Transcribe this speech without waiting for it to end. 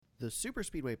The Super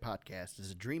Speedway Podcast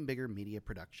is a Dream Bigger media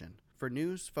production. For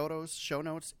news, photos, show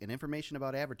notes, and information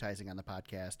about advertising on the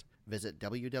podcast, visit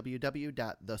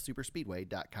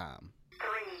www.thesuperspeedway.com. 3,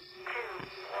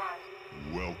 2,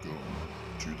 1. Welcome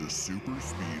to the Super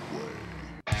Speedway.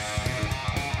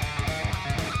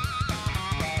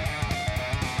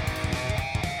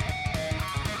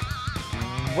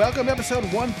 Welcome to episode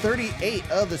 138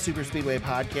 of the Super Speedway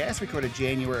Podcast, recorded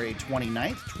January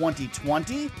 29th,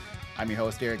 2020. I'm your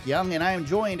host, Eric Young, and I am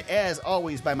joined, as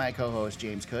always, by my co-host,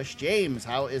 James Cush. James,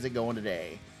 how is it going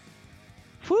today?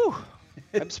 Whew.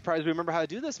 I'm surprised we remember how to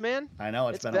do this, man. I know,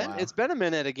 it's been a while. It's been a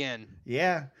minute again.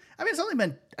 Yeah. I mean, it's only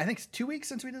been, I think, 2 weeks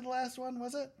since we did the last one,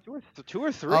 was it? Two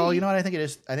or three. Oh, you know what? I think it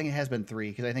is. I think it has been 3,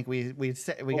 because I think we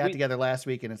got together last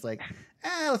week, and it's like,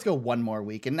 let's go one more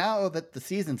week. And now that the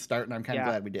season's starting, I'm kind of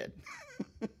glad we did.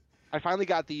 I finally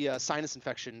got the sinus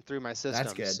infection through my system.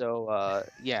 That's good. So,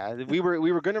 we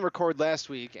were going to record last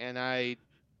week, and I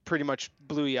pretty much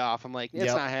blew you off. I'm like,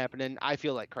 it's not happening. I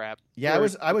feel like crap. Yeah,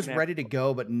 I was ready to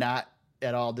go, but not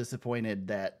at all disappointed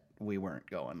that we weren't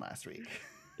going last week.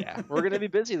 Yeah, we're going to be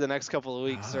busy the next couple of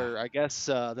weeks, or I guess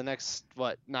the next,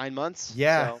 9 months?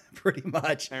 Yeah, so, pretty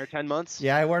much. 9 or 10 months?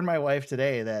 Yeah, I warned my wife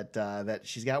today that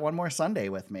she's got one more Sunday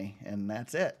with me, and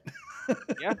that's it.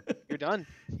 Yeah, you're done.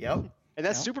 Yep. And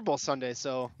that's Super Bowl Sunday,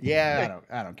 so... Yeah,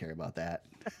 I don't care about that.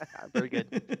 Very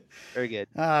good. Very good.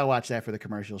 I'll watch that for the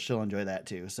commercials. She'll enjoy that,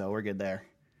 too, so we're good there.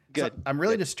 Good. So I'm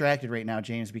really distracted right now,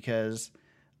 James, because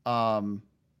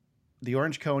the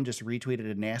Orange Cone just retweeted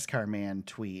a NASCAR man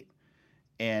tweet,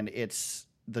 and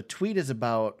the tweet is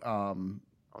about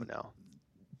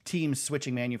teams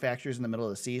switching manufacturers in the middle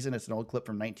of the season. It's an old clip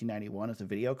from 1991. It's a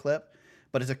video clip,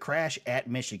 but it's a crash at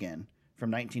Michigan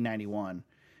from 1991.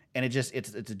 And it's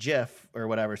a GIF or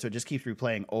whatever, so it just keeps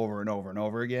replaying over and over and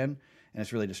over again, and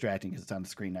it's really distracting because it's on the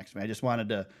screen next to me. I just wanted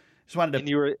to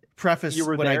preface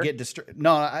when there? I get distracted.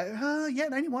 No,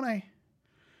 91. I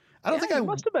don't think I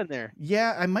must have been there.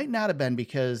 Yeah, I might not have been,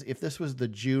 because if this was the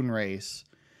June race,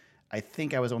 I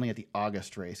think I was only at the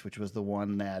August race, which was the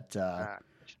one that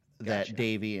that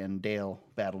Davey and Dale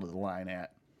battled to the line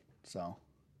at. So.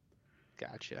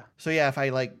 Gotcha. So yeah, if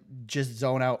I just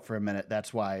zone out for a minute,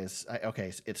 that's why. It's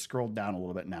scrolled down a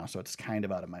little bit now, so it's kind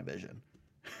of out of my vision.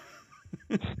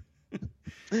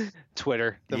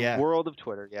 Twitter, the world of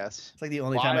Twitter, yes. It's like the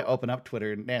only time I open up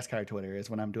Twitter, NASCAR Twitter, is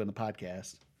when I'm doing the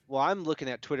podcast. Well, I'm looking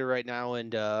at Twitter right now,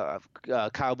 and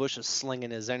Kyle Busch is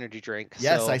slinging his energy drink.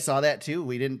 Yes, I saw that too.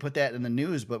 We didn't put that in the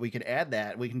news, but we could add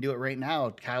that. We can do it right now.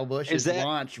 Kyle Busch has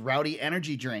launched Rowdy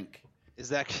Energy Drink. Is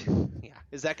that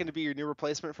going to be your new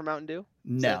replacement for Mountain Dew?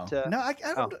 No, I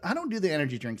don't do the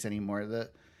energy drinks anymore. Not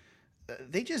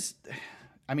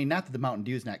that the Mountain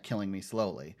Dew is not killing me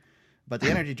slowly, but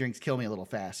the energy drinks kill me a little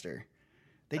faster.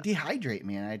 They dehydrate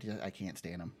me, and I can't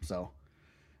stand them. So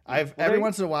every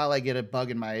once in a while I get a bug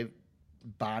in my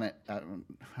bonnet. I don't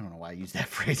know why I use that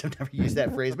phrase. I've never used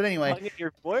that phrase, but anyway,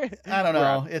 I don't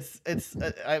know. It's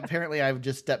apparently I've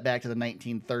just stepped back to the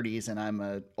 1930s, and I'm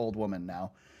an old woman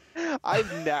now.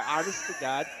 Honest to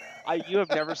God, you have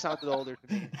never sounded older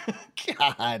to me.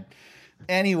 God.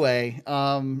 Anyway,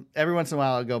 every once in a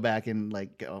while I'll go back and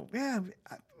go,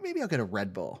 maybe I'll get a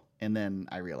Red Bull, and then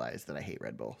I realize that I hate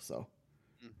Red Bull. So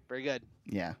very good.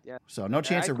 Yeah. So no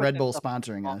chance of Red Bull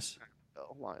sponsoring us.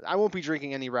 I won't be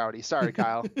drinking any Rowdy. Sorry,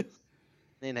 Kyle.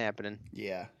 Ain't happening.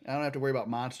 Yeah, I don't have to worry about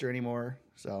Monster anymore.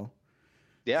 So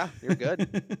yeah, you're good.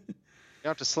 You don't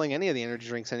have to sling any of the energy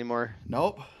drinks anymore.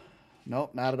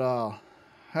 Nope, not at all.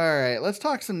 All right, let's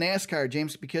talk some NASCAR,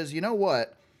 James, because you know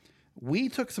what? We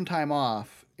took some time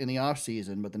off in the off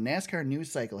season, but the NASCAR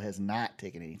news cycle has not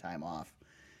taken any time off.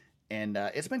 And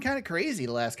it's been kind of crazy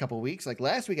the last couple of weeks. Like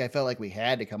last week, I felt like we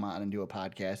had to come on and do a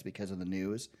podcast because of the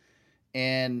news.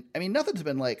 And I mean, nothing's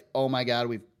been like, oh my God,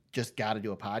 we've just got to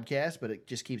do a podcast, but it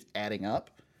just keeps adding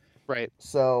up. Right.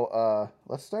 So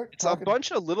let's start. It's a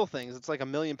bunch of little things. It's like a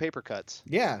million paper cuts.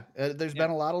 Yeah. There's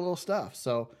been a lot of little stuff.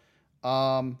 So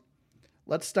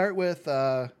let's start with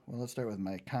my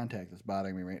contact that's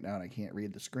bothering me right now, and I can't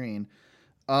read the screen.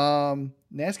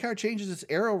 NASCAR changes its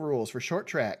aero rules for short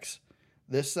tracks.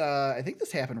 This I think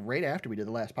this happened right after we did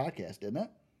the last podcast, didn't it?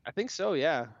 I think so,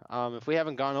 yeah. If we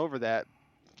haven't gone over that,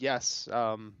 yes.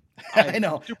 I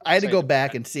know. I had to go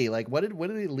back and see, what did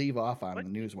we leave off on the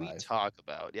news-wise? Talk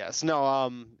about, yes. No,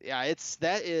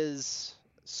 that is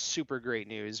super great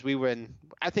news.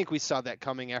 I think we saw that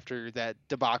coming after that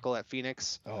debacle at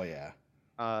Phoenix. Oh yeah.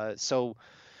 The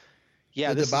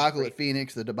debacle at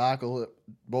Phoenix, the debacle at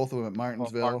both of them at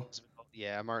Martinsville.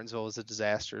 Martinsville was a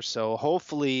disaster. So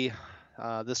hopefully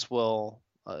this will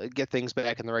get things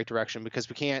back in the right direction, because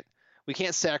we can't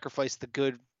sacrifice the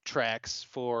good tracks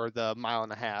for the 1.5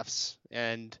 miles,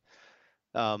 and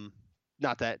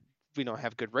not that we don't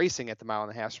have good racing at the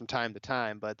 1.5 miles from time to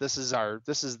time, but this is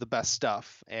the best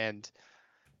stuff. And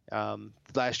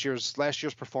last year's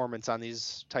performance on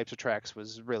these types of tracks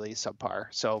was really subpar.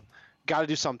 So got to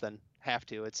do something. Have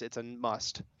to. It's a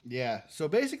must. Yeah. So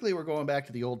basically, we're going back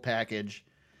to the old package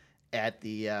at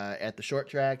the short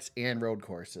tracks and road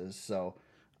courses. So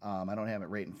I don't have it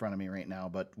right in front of me right now,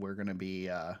 but we're going to be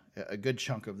a good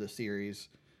chunk of the series.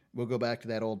 We'll go back to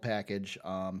that old package.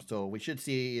 So we should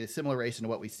see a similar racing to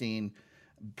what we've seen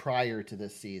prior to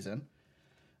this season.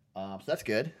 So that's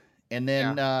good. And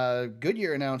then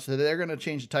Goodyear announced that they're going to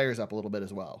change the tires up a little bit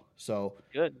as well. So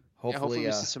good. Hopefully,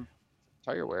 we see some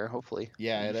tire wear. Hopefully.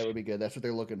 Yeah, that would be good. That's what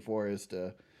they're looking for, is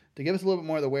to give us a little bit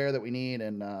more of the wear that we need,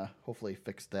 and hopefully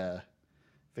fix the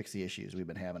issues we've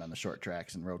been having on the short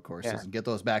tracks and road courses, and get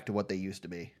those back to what they used to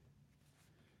be.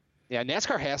 Yeah,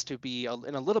 NASCAR has to be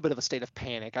in a little bit of a state of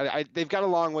panic. They've got a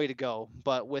long way to go,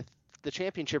 but with the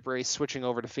championship race switching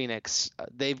over to Phoenix,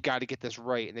 they've got to get this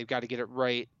right, and they've got to get it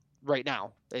right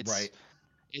now.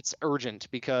 It's urgent,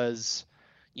 because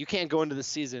you can't go into the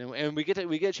season, and we get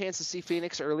a chance to see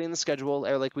Phoenix early in the schedule,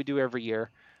 like we do every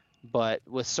year. But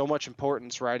with so much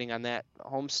importance riding on that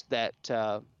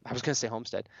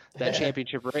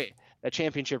championship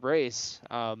race,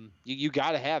 you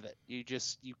got to have it.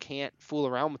 You can't fool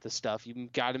around with this stuff. You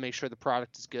got to make sure the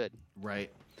product is good.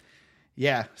 Right.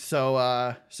 Yeah. So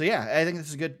yeah, I think this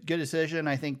is a good decision.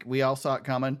 I think we all saw it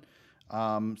coming.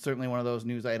 Certainly one of those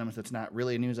news items that's not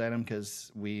really a news item,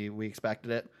 because we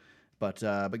expected it. But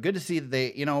good to see that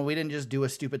they, we didn't just do a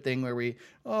stupid thing where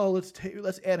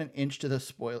let's add an inch to the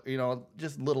spoiler,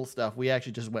 just little stuff. We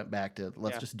actually just went back to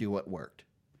let's just do what worked.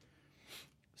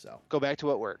 So go back to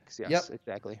what works. Yes, yep.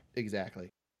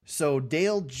 Exactly. So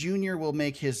Dale Jr. will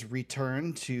make his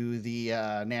return to the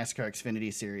NASCAR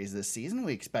Xfinity Series this season.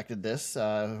 We expected this,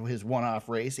 his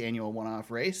annual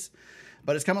one-off race,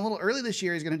 but it's come a little early this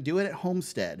year. He's going to do it at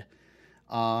Homestead.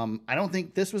 I don't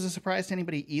think this was a surprise to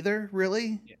anybody either,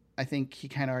 really. Yeah. I think he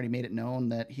kind of already made it known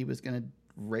that he was going to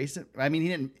race it. I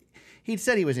mean, he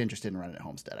said he was interested in running at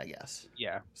Homestead, I guess.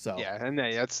 Yeah. So yeah, and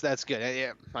that's good.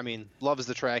 Yeah. I mean, loves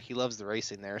the track. He loves the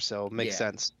racing there, so it makes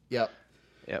sense. Yep.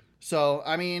 So,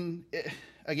 I mean,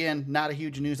 again, not a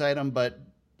huge news item, but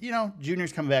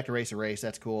Junior's coming back to race a race.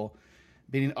 That's cool.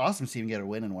 Being awesome to see him get a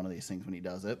win in one of these things when he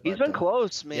does it. He's been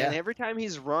close, man. Yeah. Every time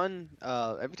he's run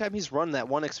that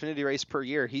one Xfinity race per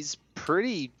year, he's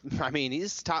pretty. I mean,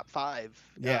 he's top 5.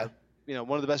 Yeah.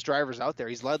 One of the best drivers out there.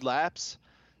 He's led laps.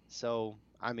 So,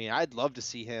 I mean, I'd love to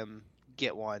see him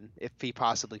get one if he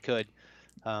possibly could.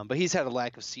 But he's had a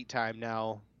lack of seat time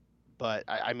now. But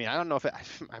I mean, I don't know if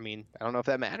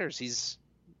that matters. He's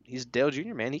Dale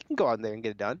Jr., man. He can go out there and get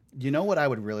it done. You know what I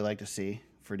would really like to see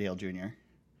for Dale Jr.?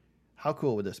 How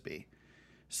cool would this be?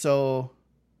 So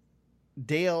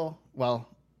Kyle's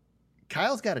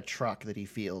got a truck that he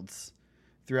fields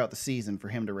throughout the season for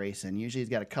him to race in. Usually he's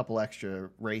got a couple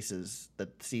extra races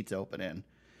that the seats open in.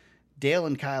 Dale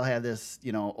and Kyle had this,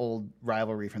 old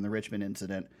rivalry from the Richmond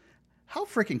incident. How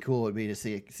freaking cool would it be to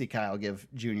see Kyle give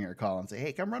Junior a call and say,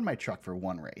 hey, come run my truck for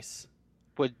one race?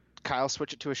 Would Kyle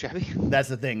switch it to a Chevy? That's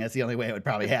the thing. That's the only way it would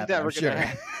probably happen, I'm sure.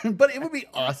 But it would be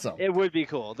awesome. It would be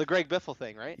cool. The Greg Biffle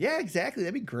thing, right? Yeah, exactly.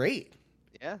 That'd be great.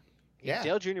 Yeah.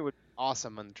 Dale Jr. would be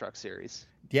awesome on the truck series.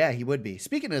 Yeah, he would be.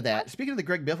 Speaking of the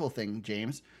Greg Biffle thing,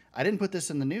 James, I didn't put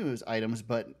this in the news items,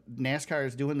 but NASCAR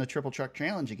is doing the Triple Truck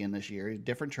Challenge again this year,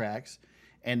 different tracks,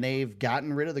 and they've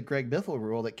gotten rid of the Greg Biffle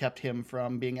rule that kept him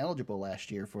from being eligible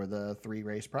last year for the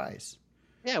 3-race prize.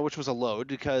 Yeah, which was a load,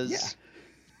 because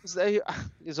he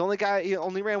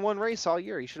only ran one race all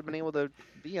year. He should have been able to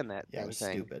be in that. Yeah, it was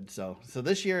stupid. So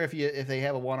this year, if they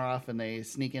have a one-off and they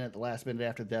sneak in at the last minute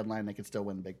after the deadline, they could still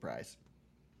win the big prize.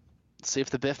 See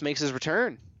if the Biff makes his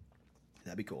return.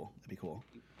 That'd be cool.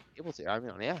 Able to. I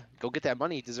mean, yeah, go get that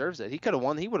money. He deserves it. He could have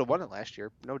won. He would have won it last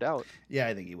year, no doubt. Yeah,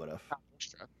 I think he would have.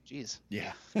 Jeez.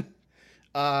 Yeah.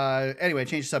 Anyway,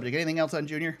 change the subject. Anything else on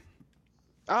Junior?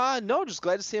 No, just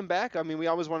glad to see him back. I mean, we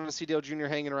always wanted to see Dale Jr.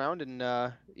 hanging around,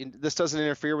 and this doesn't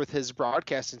interfere with his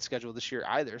broadcasting schedule this year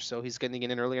either. So he's getting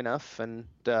in early enough, and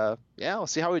we'll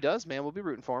see how he does, man. We'll be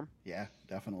rooting for him. Yeah,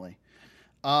 definitely.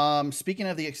 Speaking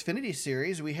of the Xfinity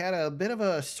Series, we had a bit of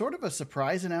a sort of a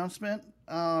surprise announcement.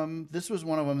 This was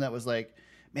one of them that was like,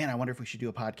 man, I wonder if we should do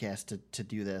a podcast to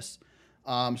do this.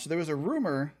 So there was a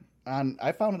rumor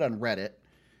I found it on Reddit,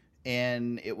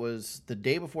 and it was the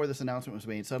day before this announcement was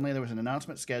made. Suddenly there was an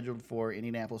announcement scheduled for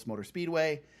Indianapolis Motor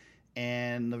Speedway,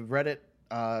 and the Reddit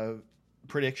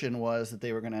prediction was that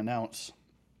they were going to announce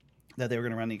that they were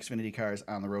going to run the Xfinity cars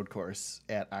on the road course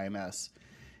at IMS.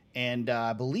 And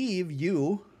I believe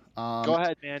you. Go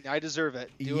ahead, man. I deserve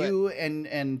it. Do you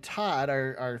and Todd,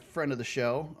 our friend of the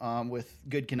show, with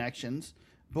good connections,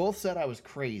 both said I was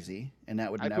crazy and that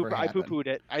would never happen. I poo-pooed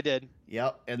it. I did.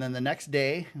 Yep. And then the next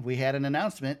day, we had an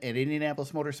announcement at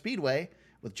Indianapolis Motor Speedway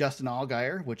with Justin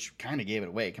Allgaier, which kind of gave it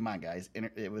away. Come on, guys.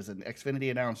 It was an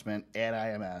Xfinity announcement at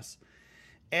IMS.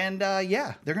 And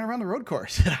yeah, they're going to run the road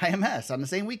course at IMS on the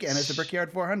same weekend as the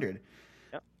Brickyard 400.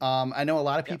 Yep. I know a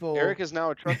lot of people. Eric is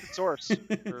now a trusted source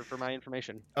for my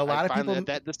information. A lot of people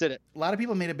that this did it. A lot of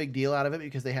people made a big deal out of it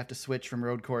because they have to switch from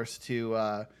road course to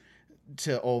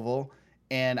oval.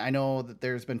 And I know that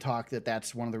there's been talk that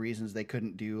that's one of the reasons they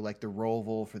couldn't do like the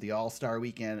Roval for the All-Star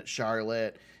weekend at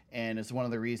Charlotte, and it's one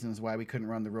of the reasons why we couldn't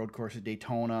run the road course at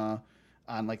Daytona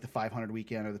on like the 500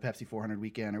 weekend or the Pepsi 400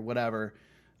 weekend or whatever.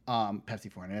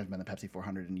 Pepsi 400 hasn't been the Pepsi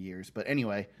 400 in years, but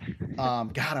anyway,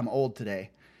 God, I'm old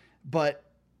today. But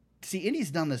see,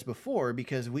 Indy's done this before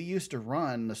because we used to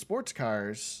run the sports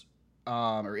cars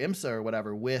or IMSA or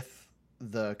whatever with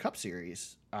the Cup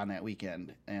Series on that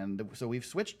weekend, and so we've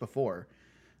switched before.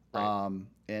 Right.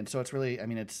 And so it's really, I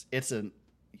mean, it's an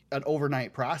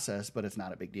overnight process, but it's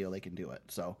not a big deal. They can do it.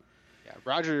 So yeah,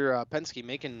 Roger Penske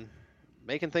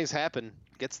making things happen.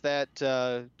 Gets that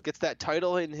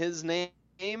title in his name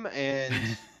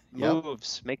and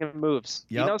moves, making moves.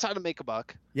 Yep. He knows how to make a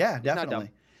buck. Yeah,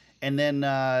 definitely. And then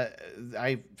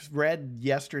I read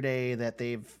yesterday that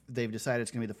they've decided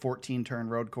it's going to be the 14-turn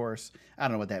road course. I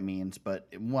don't know what that means, but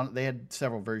they had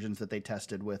several versions that they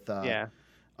tested with. The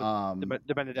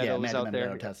Benedetto was out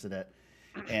there. Tested it,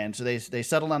 and so they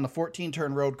settled on the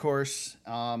 14-turn road course.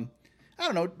 I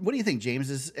don't know. What do you think,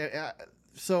 James?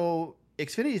 So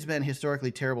Xfinity's been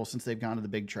historically terrible since they've gone to the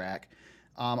big track.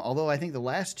 Although I think the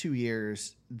last 2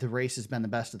 years the race has been the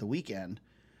best of the weekend.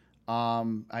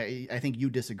 I think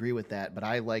you disagree with that, but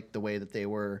I like the way that they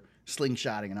were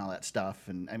slingshotting and all that stuff.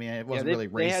 And I mean, it wasn't really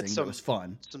racing, but it was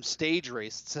fun. Some stage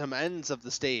race, some ends of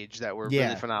the stage that were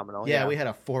really phenomenal. Yeah, we had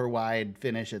a 4-wide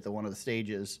finish at one of the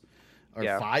stages, or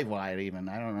 5-wide even.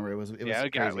 I don't remember. It was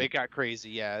crazy. It got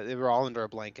crazy. Yeah, they were all under a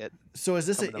blanket. So is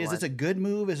this a good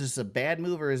move? Is this a bad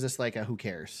move, or is this like a who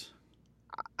cares?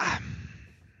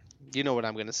 You know what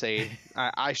I'm going to say.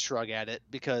 I shrug at it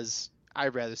because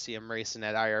I'd rather see him racing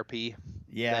at IRP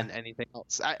than anything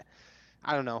else.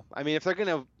 I don't know. I mean, if they're going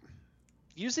to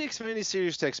use the Xfinity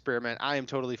Series to experiment, I am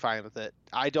totally fine with it.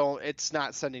 It's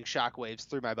not sending shockwaves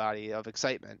through my body of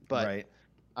excitement, but right.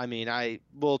 I mean, I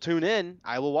will tune in.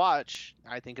 I will watch.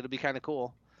 I think it'll be kind of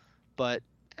cool, but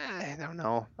I don't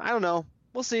know.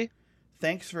 We'll see.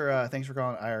 Thanks for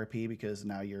calling it IRP because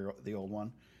now you're the old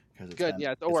one. It's good.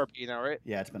 It's ORP now, right?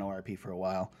 Yeah, it's been ORP for a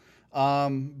while.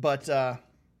 But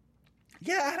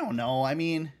yeah, I don't know. I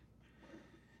mean,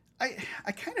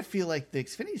 I kind of feel like the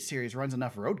Xfinity Series runs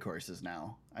enough road courses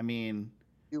now. I mean,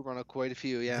 you run quite a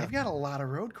few, yeah. They've got a lot of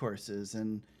road courses,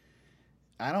 and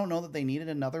I don't know that they needed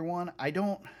another one. I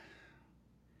don't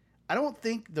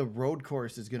think the road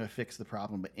course is going to fix the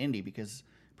problem with Indy because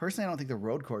personally, I don't think the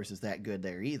road course is that good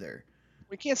there either.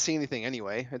 We can't see anything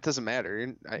anyway. It doesn't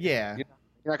matter.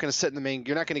 You're not going to sit in the main.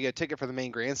 You're not going to get a ticket for the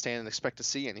main grandstand and expect to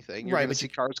see anything. You're going to see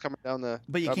cars coming down the.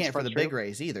 But you can't for the big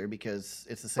race either because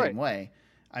it's the same way.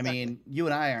 I mean, you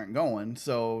and I aren't going,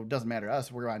 so it doesn't matter to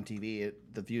us. We're on TV.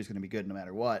 The view is going to be good no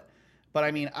matter what. But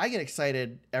I mean, I get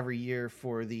excited every year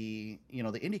for the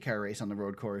IndyCar race on the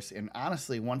road course. And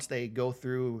honestly, once they get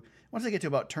to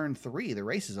about turn 3, the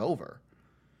race is over.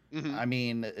 Mm-hmm. I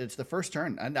mean, it's the first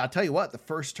turn. And I'll tell you what, the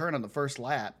first turn on the first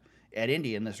lap at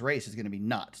Indy in this race is going to be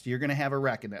nuts. You're going to have a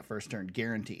wreck in that first turn,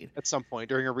 guaranteed. At some point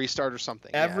during a restart or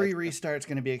something. Every restart's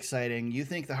going to be exciting. You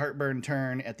think the heartburn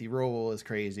turn at the Roval is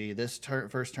crazy. This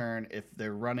first turn, if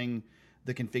they're running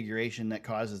the configuration that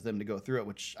causes them to go through it,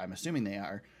 which I'm assuming they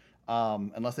are,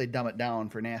 unless they dumb it down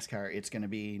for NASCAR, it's going to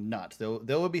be nuts. There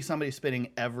will be somebody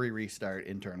spinning every restart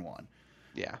in turn 1.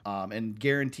 Yeah. And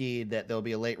guaranteed that there'll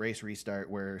be a late race restart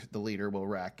where the leader will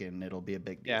wreck and it'll be a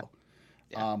big deal.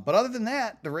 Yeah. But other than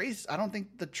that, the race, I don't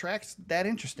think the track's that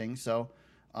interesting. So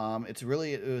it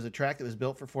was a track that was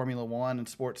built for Formula One and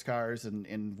sports cars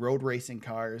and road racing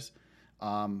cars.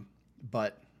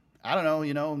 But I don't know,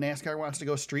 NASCAR wants to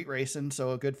go street racing,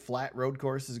 so a good flat road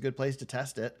course is a good place to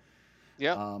test it.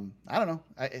 Yeah. I don't know.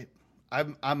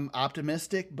 I'm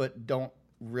optimistic, but don't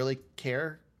really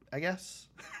care, I guess.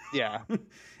 Yeah.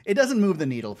 It doesn't move the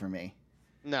needle for me.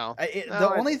 No.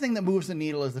 The only thing that moves the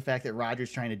needle is the fact that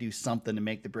Roger's trying to do something to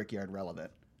make the Brickyard relevant.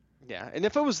 Yeah, and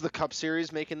if it was the Cup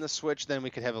Series making the switch, then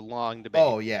we could have a long debate.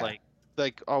 Oh, yeah.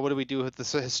 What do we do with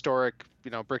this historic,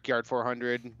 Brickyard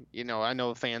 400? I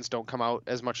know fans don't come out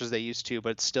as much as they used to, but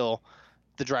it's still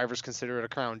the drivers consider it a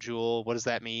crown jewel. What does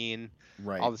that mean?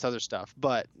 Right. All this other stuff.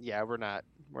 But yeah, we're not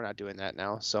doing that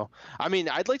now. So I mean,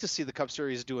 I'd like to see the Cup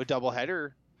Series do a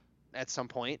doubleheader at some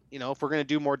point. You know, if we're gonna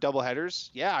do more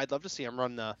doubleheaders, yeah, I'd love to see them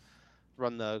run the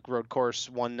road course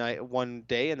one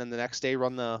day, and then the next day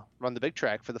run the big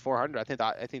track for the 400. I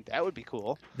think that would be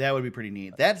cool. That would be pretty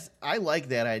neat. I like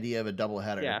that idea of a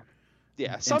doubleheader.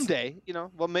 Yeah. Someday, you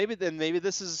know. Well, maybe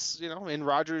this is, you know, in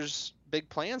Roger's big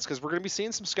plans, because we're going to be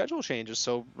seeing some schedule changes.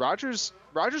 So Roger's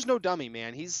no dummy,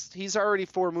 man. He's already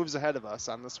 4 moves ahead of us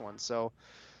on this one. So,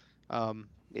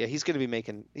 yeah, he's going to be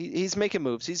making making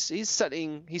moves. He's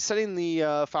setting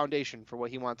the foundation for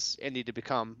what he wants Indy to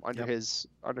become under his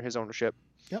ownership.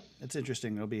 Yep, it's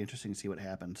interesting. It'll be interesting to see what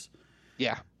happens.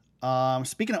 Yeah.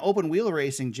 Speaking of open wheel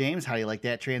racing, James, how do you like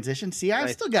that transition? See, I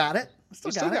still got it.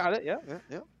 Still got it. Yeah.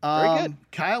 Very good.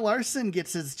 Kyle Larson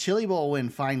gets his Chili Bowl win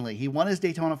finally. He won his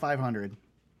Daytona 500.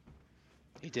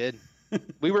 He did.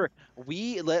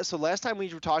 So last time we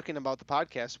were talking about the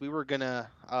podcast, we were gonna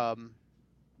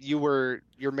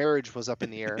your marriage was up in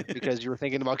the air because you were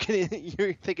thinking about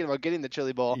getting the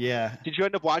Chili Bowl. Yeah. Did you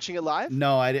end up watching it live?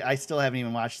 No, I still haven't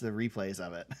even watched the replays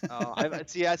of it.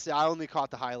 I only caught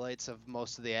the highlights of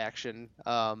most of the action.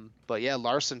 But yeah,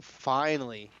 Larson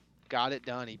finally got it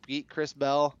done. He beat Chris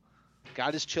Bell,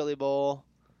 got his Chili Bowl.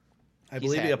 I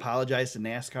believe he apologized to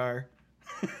NASCAR.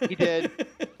 He did.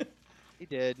 He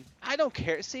did. I don't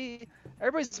care. See,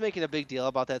 everybody's making a big deal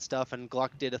about that stuff, and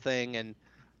Gluck did a thing, and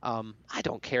I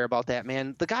don't care about that,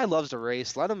 man. The guy loves to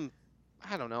race. Let him.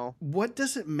 I don't know. What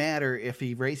does it matter if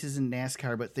he races in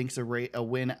NASCAR but thinks a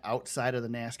win outside of the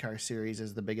NASCAR series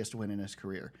is the biggest win in his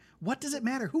career? What does it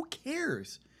matter? Who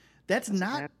cares? That's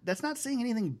not saying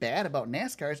anything bad about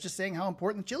NASCAR. It's just saying how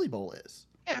important the Chili Bowl is.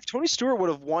 Yeah, if Tony Stewart would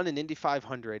have won an Indy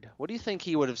 500, what do you think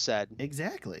he would have said?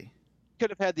 Exactly.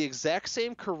 Could have had the exact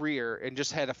same career and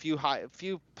just had a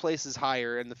few places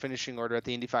higher in the finishing order at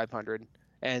the Indy 500,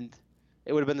 and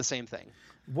it would have been the same thing.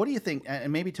 What do you think?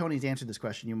 And maybe Tony's answered this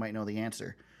question. You might know the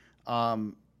answer.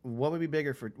 What would have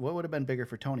been bigger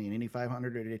for Tony, an Indy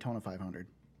 500 or Daytona 500?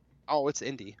 Oh, it's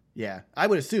Indy. Yeah, I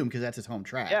would assume because that's his home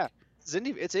track. Yeah,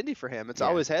 it's Indy for him. It's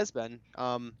always has been.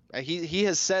 He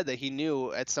has said that he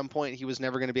knew at some point he was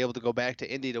never going to be able to go back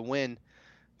to Indy to win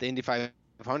the Indy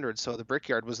 500. So the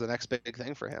Brickyard was the next big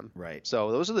thing for him. Right.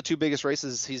 So those are the 2 biggest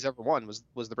races he's ever won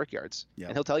was the Brickyards. Yep.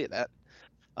 And he'll tell you that.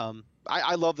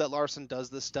 I love that Larson does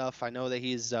this stuff. I know that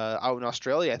he's out in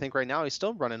Australia. I think right now he's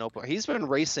still running open. He's been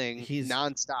racing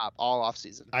nonstop all off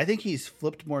season. I think he's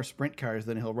flipped more sprint cars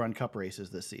than he'll run Cup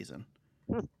races this season.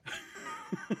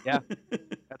 Yeah,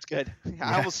 that's good.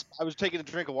 Yeah. I was taking a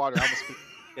drink of water.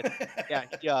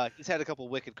 Yeah, he's had a couple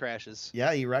wicked crashes.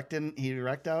 Yeah, he wrecked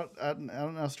out in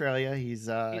Australia. He's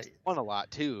won a lot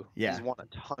too. Yeah, he's won a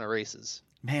ton of races.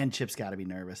 Man, Chip's got to be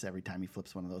nervous every time he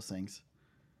flips one of those things.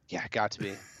 Yeah, got to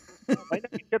be.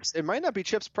 It might not be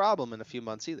Chip's problem in a few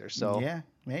months either. So yeah,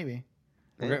 maybe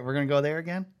we're gonna go there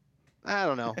again. I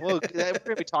don't know. We're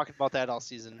gonna be talking about that all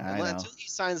season. Until he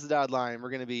signs the dotted line, we're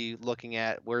gonna be looking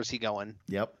at where's he going.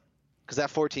 Yep. Because that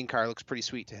 14 car looks pretty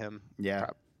sweet to him. Yeah.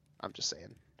 I'm just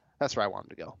saying. That's where I want him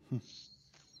to go.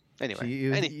 Anyway. So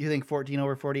you think 14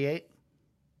 over 48?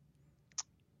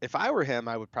 If I were him,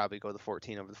 I would probably go the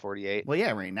 14 over the 48. Well,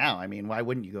 yeah, right now. I mean, why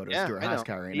wouldn't you go to a Stuart Haas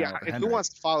car right now? Who wants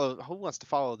to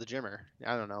follow the Jimmer?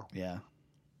 I don't know. Yeah.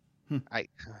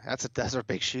 That's our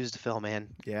big shoes to fill, man.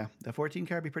 Yeah, the 14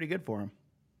 car would be pretty good for him.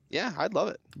 Yeah, I'd love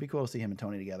it. It'd be cool to see him and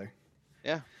Tony together.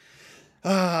 Yeah.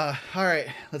 All right,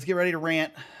 let's get ready to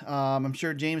rant. I'm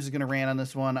sure James is going to rant on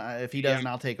this one. If he doesn't,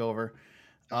 I'll take over.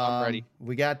 I'm ready.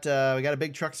 We got a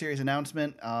big Truck Series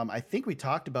announcement. I think we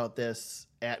talked about this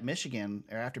at Michigan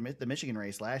or after the Michigan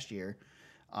race last year.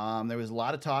 There was a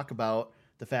lot of talk about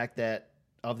the fact that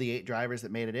of the 8 drivers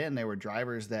that made it in, there were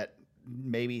drivers that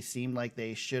maybe seemed like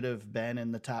they should have been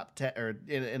in the top 10 or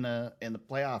in the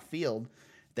playoff field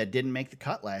that didn't make the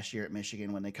cut last year at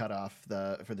Michigan when they cut off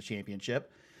for the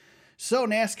championship. So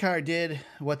NASCAR did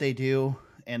what they do,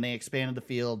 and they expanded the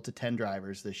field to 10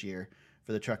 drivers this year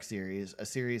for the Truck Series, a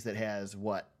series that has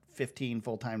 15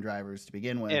 full-time drivers to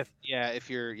begin with. If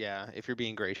you're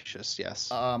being gracious,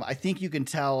 yes. I think you can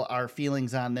tell our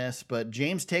feelings on this, but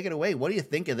James, take it away. What do you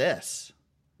think of this?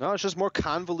 No, it's just more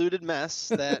convoluted mess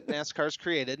that NASCAR's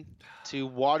created to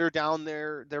water down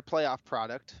their playoff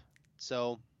product.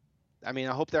 So, I mean,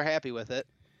 I hope they're happy with it.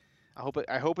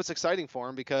 I hope it's exciting for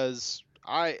them because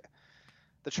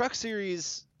the Truck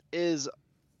Series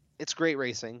it's great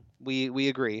racing. We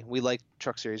agree. We like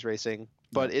Truck Series racing,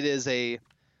 but it is a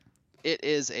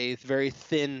very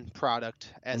thin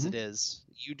product as it is.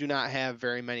 You do not have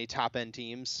very many top end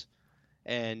teams,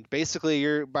 And basically,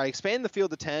 you're by expanding the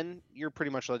field to 10, you're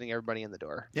pretty much letting everybody in the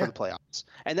door for the playoffs.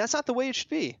 And that's not the way it should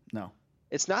be. No.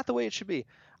 It's not the way it should be.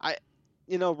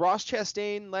 Ross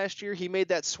Chastain last year, he made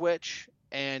that switch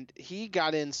and he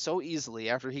got in so easily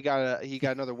after he got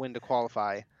another win to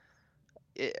qualify.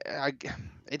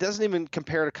 It doesn't even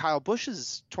compare to Kyle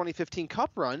Busch's 2015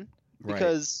 Cup run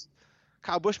because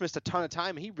Kyle Busch missed a ton of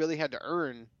time. He really had to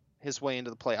earn his way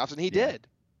into the playoffs, and he did.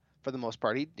 For the most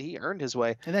part, he earned his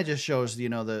way. And that just shows,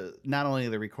 not only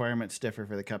the requirements differ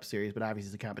for the Cup Series, but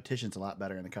obviously the competition's a lot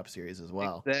better in the Cup Series as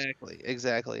well.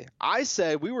 Exactly. I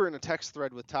said we were in a text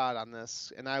thread with Todd on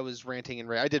this, and I was ranting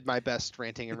and I did my best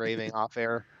ranting and raving off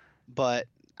air, but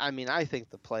I mean, I think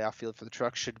the playoff field for the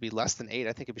trucks should be less than 8.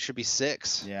 I think it should be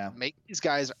 6. Yeah. Make these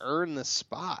guys earn the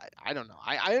spot. I don't know.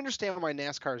 I understand why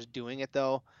NASCAR is doing it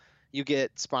though. You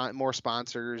get more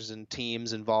sponsors and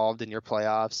teams involved in your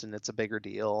playoffs, and it's a bigger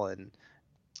deal. And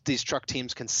these truck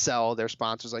teams can sell their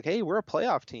sponsors like, "Hey, we're a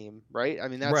playoff team," right? I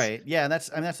mean, that's right. Yeah, that's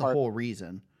the whole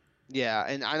reason. Yeah,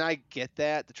 and I get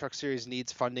that the Truck Series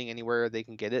needs funding anywhere they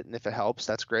can get it, and if it helps,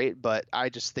 that's great. But I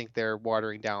just think they're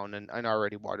watering down an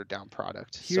already watered down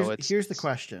product. Here's the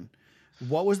question: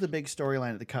 what was the big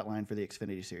storyline at the cut line for the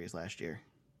Xfinity Series last year?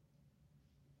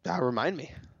 Remind me.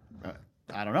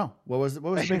 I don't know. What was the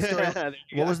big story?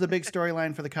 What was the big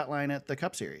storyline for the cut line at the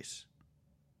Cup Series?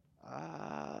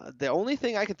 The only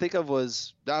thing I could think of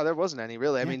was there wasn't any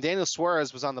really. I mean, Daniel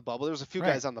Suarez was on the bubble. There was a few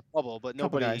guys on the bubble, but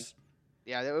nobody. Guys.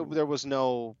 Yeah, there was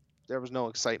no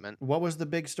excitement. What was the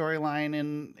big storyline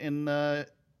in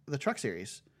the Truck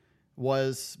Series?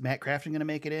 Was Matt Crafton going to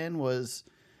make it in? Was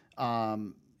we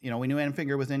knew Adam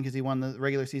Finger was in because he won the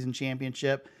regular season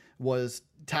championship. Was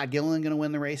Todd Gilliland going to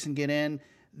win the race and get in?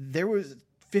 There was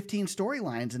 15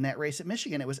 storylines in that race at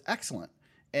Michigan. It was excellent.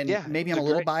 And maybe I'm a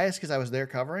little biased because I was there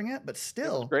covering it, but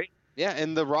still. Great. Yeah,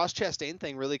 and the Ross Chastain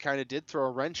thing really kind of did throw a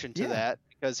wrench into that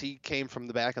because he came from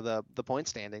the back of the point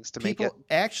standings to make it. People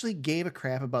actually gave a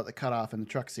crap about the cutoff in the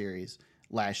Truck Series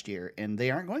last year, and they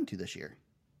aren't going to this year.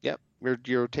 Yep,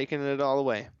 you're taking it all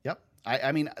away. Yep.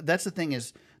 I mean, that's the thing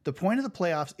is, the point of the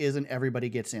playoffs isn't everybody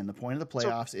gets in. The point of the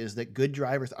playoffs is that good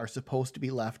drivers are supposed to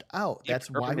be left out. That's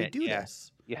why we do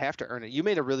this. You have to earn it. You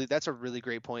made that's a really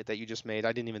great point that you just made.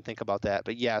 I didn't even think about that.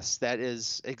 But yes, that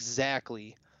is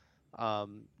exactly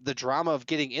the drama of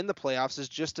getting in the playoffs is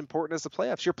just important as the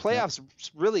playoffs. Your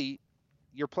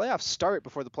playoffs start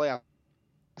before the playoffs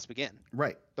begin.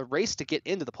 Right. The race to get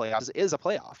into the playoffs is a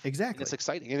playoff. Exactly. And it's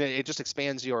exciting. And it just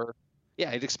expands your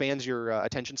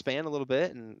attention span a little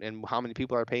bit and how many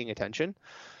people are paying attention.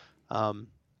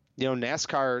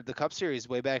 NASCAR, the Cup Series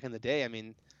way back in the day, I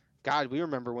mean, God, we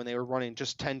remember when they were running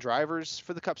just 10 drivers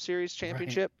for the Cup Series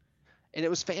championship, and it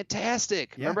was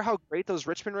fantastic. Yeah. Remember how great those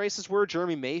Richmond races were?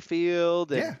 Jeremy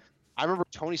Mayfield. And I remember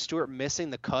Tony Stewart missing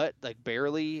the cut, like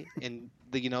barely in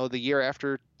the year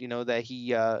after, that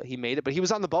he made it, but he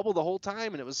was on the bubble the whole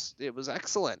time, and it was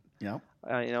excellent. Yeah.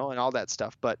 And all that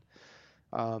stuff. But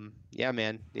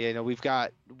man, we've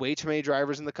got way too many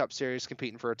drivers in the Cup Series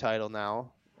competing for a title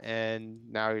now.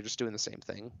 And now you're just doing the same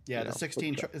thing. Yeah, the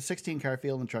 16 car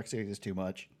field in Truck Series is too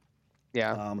much.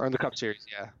 Yeah, or in the Cup Series,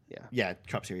 Yeah,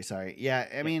 Cup Series, sorry. Yeah,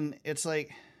 I mean, it's like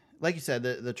you said,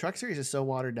 the Truck Series is so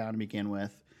watered down to begin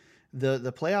with.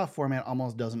 The playoff format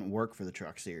almost doesn't work for the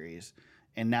Truck Series,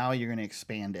 and now you're going to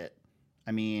expand it.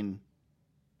 I mean,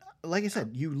 like I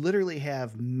said, you literally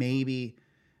have maybe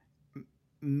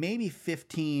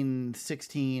 15,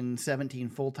 16, 17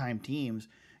 full-time teams.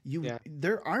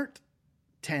 There aren't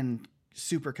 10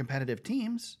 super competitive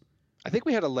teams. I think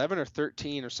we had 11 or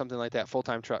 13 or something like that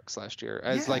full-time trucks last year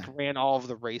ran all of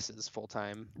the races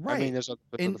full-time. Right. I mean, there's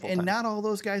and not all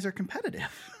those guys are competitive.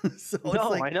 So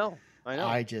I know.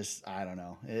 I don't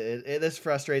know. This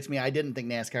frustrates me. I didn't think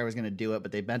NASCAR was going to do it,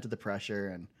 but they bent to the pressure.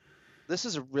 And this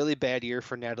is a really bad year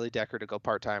for Natalie Decker to go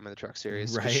part-time in the Truck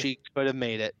Series. Right. She could have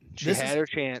made it. She had her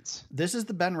chance. This is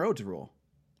the Ben Rhodes rule.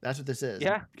 That's what this is.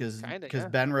 Yeah. Because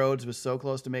Ben Rhodes was so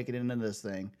close to making it into this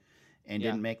thing and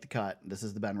didn't make the cut. This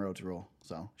is the Ben Rhodes rule.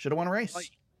 So should have won a race.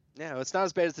 No, it's not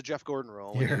as bad as the Jeff Gordon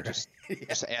rule. When you just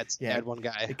add one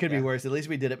guy. It could be worse. At least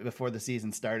we did it before the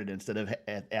season started instead of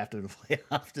after the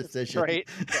playoff decision. Right.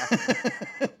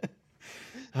 Yeah.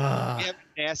 We have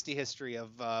a nasty history of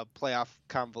playoff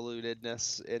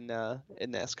convolutedness in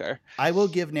NASCAR. I will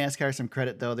give NASCAR some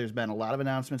credit, though. There's been a lot of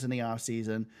announcements in the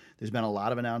offseason. There's been a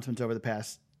lot of announcements over the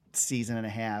past season and a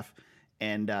half.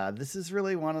 And this is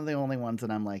really one of the only ones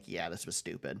that I'm like, yeah, this was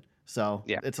stupid. So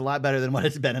it's a lot better than what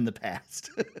it's been in the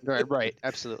past. Right.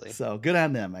 Absolutely. So good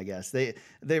on them, I guess.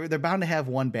 They're bound to have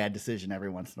one bad decision every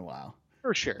once in a while.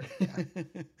 For sure. Yeah.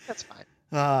 That's fine.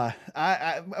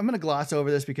 I'm going to gloss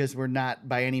over this because we're not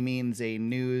by any means a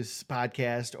news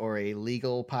podcast or a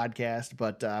legal podcast,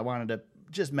 but I wanted to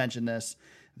just mention this.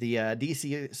 The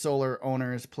DC Solar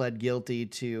owners pled guilty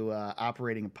to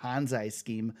operating a Ponzi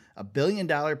scheme, a $1 billion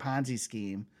Ponzi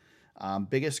scheme,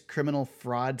 biggest criminal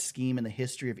fraud scheme in the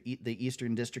history of the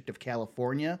Eastern District of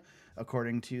California,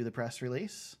 according to the press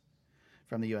release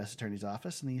from the U.S. Attorney's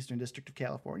Office in the Eastern District of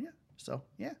California. So,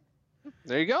 yeah.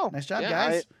 There you go. Nice job,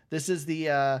 guys. This is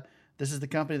the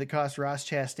company that cost Ross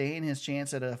Chastain his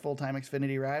chance at a full-time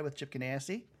Xfinity ride with Chip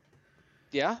Ganassi.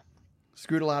 Yeah.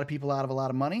 Screwed a lot of people out of a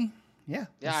lot of money. Yeah.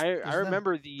 Yeah, I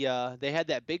remember they had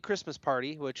that big Christmas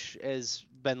party, which has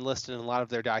been listed in a lot of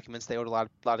their documents. They owed a lot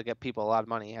of people a lot of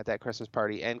money at that Christmas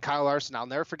party. And Kyle Larson, I'll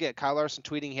never forget Kyle Larson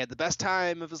tweeting he had the best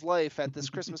time of his life at this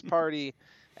Christmas party,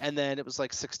 and then it was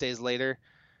like 6 days later,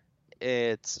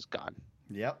 it's gone.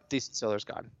 Yep. DC Solar's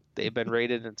gone. They've been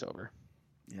raided and it's over.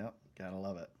 Yep. Gotta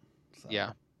love it. So.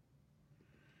 Yeah.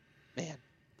 Man.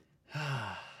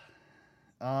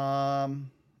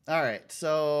 All right.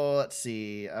 So let's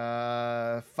see.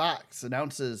 Fox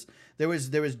announces there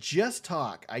was just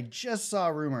talk. I just saw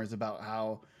rumors about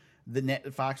how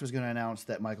Fox was going to announce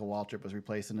that Michael Waltrip was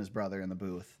replacing his brother in the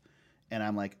booth. And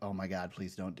I'm like, oh my God,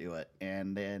 please don't do it.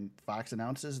 And then Fox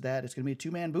announces that it's going to be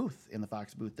a 2-man booth in the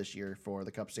Fox booth this year for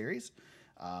the Cup Series.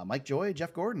 Mike Joy,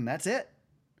 Jeff Gordon, that's it.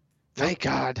 Thank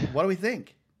God. What do we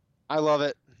think? I love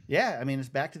it. Yeah, I mean, it's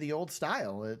back to the old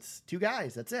style. It's 2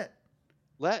 guys. That's it.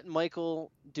 Let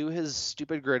Michael do his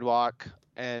stupid grid walk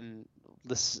and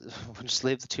just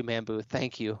leave the 2-man booth.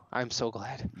 Thank you. I'm so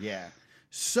glad. Yeah.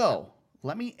 So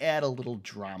let me add a little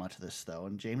drama to this, though.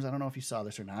 And James, I don't know if you saw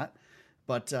this or not,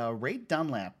 but Ray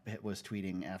Dunlap was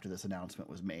tweeting after this announcement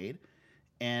was made.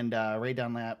 And Ray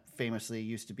Dunlap famously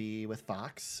used to be with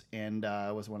Fox and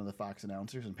was one of the Fox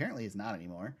announcers. And apparently he's not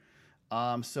anymore.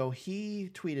 So he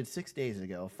tweeted 6 days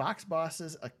ago, Fox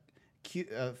bosses a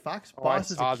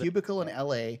cubicle in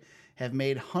LA have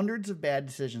made hundreds of bad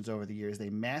decisions over the years.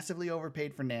 They massively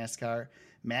overpaid for NASCAR,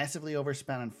 massively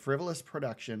overspent on frivolous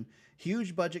production.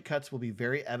 Huge budget cuts will be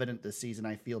very evident this season.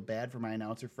 I feel bad for my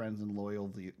announcer friends and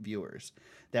loyal viewers.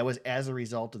 That was as a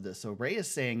result of this. So Ray is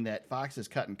saying that Fox is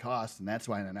cutting costs, and that's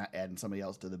why they're not adding somebody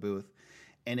else to the booth.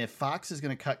 And if Fox is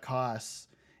going to cut costs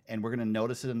and we're going to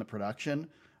notice it in the production,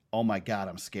 oh my God,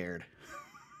 I'm scared.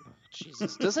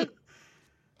 Jesus, does it?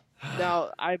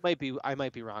 Now, I might be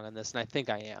wrong on this, and I think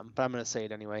I am, but I'm going to say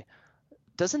it anyway.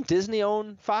 Doesn't Disney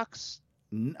own Fox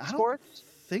Sports? Don't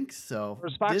think so. Or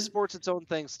is Fox Sports its own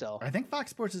thing still? I think Fox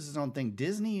Sports is its own thing.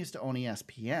 Disney used to own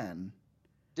ESPN.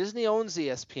 Disney owns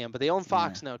ESPN, but they own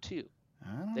Fox now too.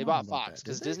 They bought Fox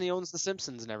because Disney owns The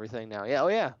Simpsons and everything now. Yeah,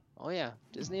 oh yeah.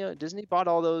 Disney bought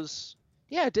all those.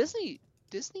 Yeah, Disney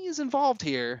is involved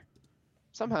here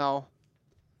somehow.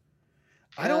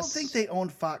 I don't think they own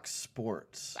Fox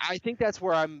Sports. I think that's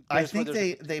where I'm. I think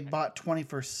they bought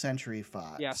 21st Century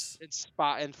Fox. Yes, it's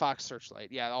Spot and Fox Searchlight.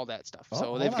 Yeah, all that stuff. Oh,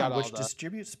 so they've got all which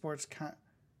distributes sports.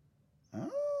 Oh,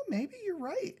 maybe you're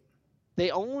right.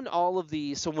 They own all of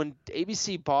the. So when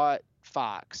ABC bought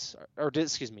Fox,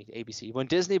 ABC, when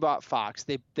Disney bought Fox,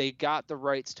 they got the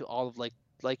rights to all of like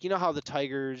you know how the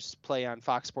Tigers play on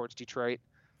Fox Sports Detroit.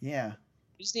 Yeah.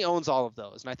 Disney owns all of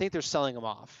those, and I think they're selling them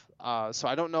off. So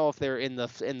I don't know if they're in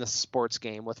the sports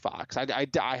game with Fox. I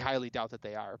highly doubt that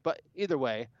they are. But either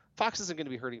way, Fox isn't going to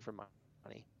be hurting for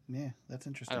money. Yeah, that's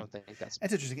interesting. I don't think that's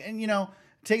interesting. And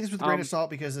take this with a grain of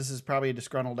salt because this is probably a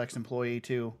disgruntled ex-employee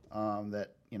too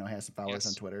that has some followers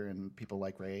on Twitter and people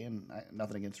like Ray. And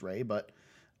nothing against Ray, but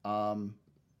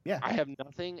yeah. I have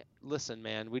nothing. Listen,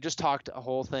 man, we just talked a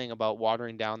whole thing about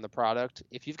watering down the product.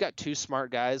 If you've got 2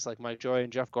 smart guys like Mike Joy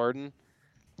and Jeff Gordon,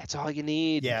 that's all you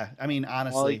need. Yeah, I mean,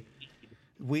 honestly,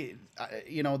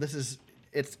 this is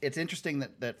it's interesting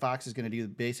that Fox is going to do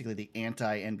basically the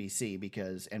anti-NBC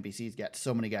because NBC's got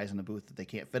so many guys in the booth that they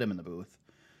can't fit them in the booth.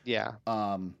 Yeah.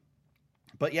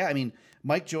 But yeah, I mean,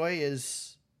 Mike Joy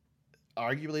is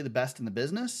arguably the best in the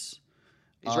business.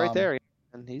 He's right there,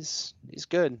 and he's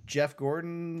good. Jeff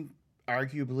Gordon,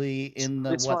 arguably in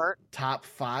the top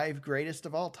 5 greatest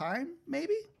of all time,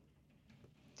 maybe.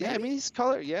 Yeah, I mean, he's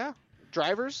color. Yeah.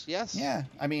 Drivers, yes. Yeah,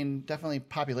 I mean, definitely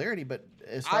popularity, but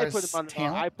as far as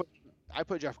talent, I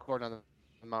put Jeff Gordon on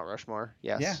the Mount Rushmore.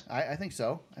 Yes. Yeah, I think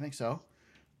so. And this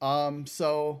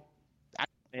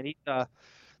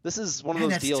is one of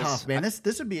those deals. Tough, man.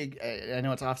 This would be. I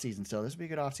know it's off season still. This would be a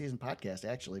good off season podcast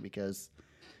actually because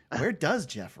where does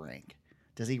Jeff rank?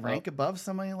 Does he rank above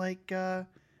somebody like?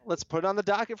 Let's put it on the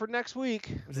docket for next week.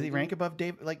 Does he rank above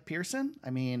Pearson?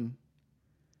 I mean.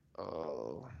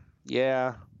 Oh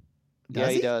yeah.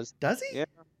 He does. Does he?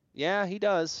 Yeah, he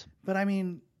does. But I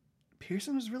mean,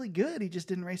 Pearson was really good. He just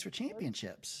didn't race for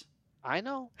championships. I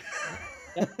know.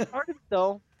 That's part of it,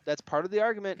 though. That's part of the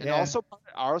argument, and also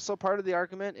part of the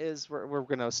argument is we're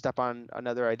going to step on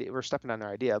another idea. We're stepping on their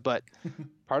idea, but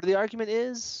part of the argument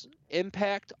is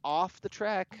impact off the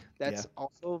track. That's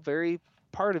also very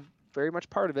much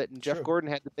part of it. And Jeff Gordon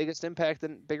had the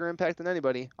bigger impact than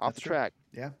anybody off the track.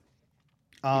 Yeah,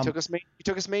 he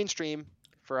took us mainstream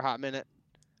for a hot minute.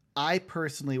 I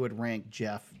personally would rank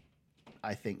Jeff,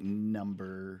 I think,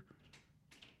 number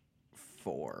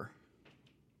 4.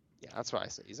 Yeah, that's why I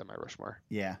say he's on my Rushmore.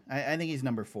 Yeah, I think he's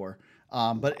number 4.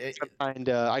 But I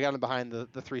got him behind the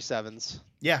 3.7s.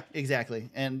 Yeah,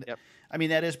 exactly. And I mean,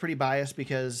 that is pretty biased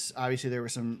because obviously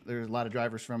there's a lot of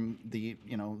drivers from the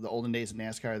olden days of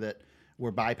NASCAR that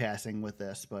were bypassing with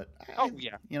this. But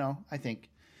I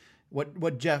think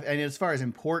what Jeff, and as far as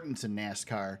importance in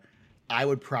NASCAR, I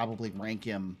would probably rank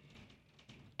him.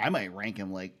 I might rank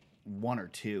him like 1 or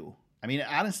 2. I mean,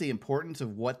 honestly, importance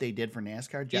of what they did for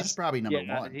NASCAR, Jeff's probably number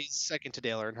 1. He's second to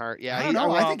Dale Earnhardt. Yeah, I don't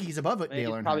know. I think he's above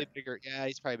Dale Earnhardt. Probably bigger. Yeah,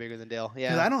 he's probably bigger than Dale. Yeah,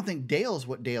 because I don't think Dale's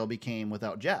what Dale became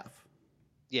without Jeff.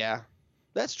 Yeah,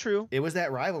 that's true. It was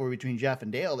that rivalry between Jeff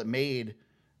and Dale that made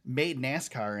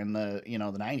NASCAR in the the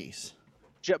 90s.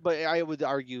 But I would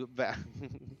argue that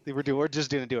we're just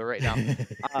going to do it right now.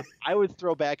 I would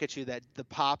throw back at you that the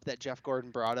pop that Jeff Gordon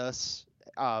brought us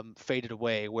faded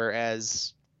away,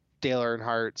 whereas Dale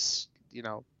Earnhardt's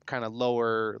kind of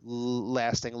lower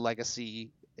lasting legacy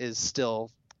is still,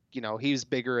 he's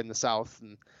bigger in the South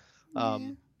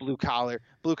and blue collar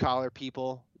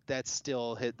people.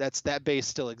 That base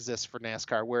still exists for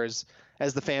NASCAR. Whereas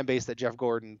as the fan base that Jeff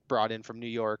Gordon brought in from New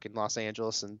York and Los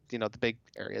Angeles and the big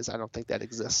areas, I don't think that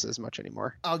exists as much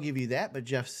anymore. I'll give you that, but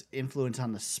Jeff's influence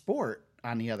on the sport,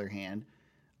 on the other hand,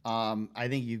 I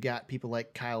think you've got people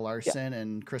like Kyle Larson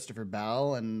and Christopher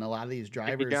Bell and a lot of these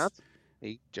drivers.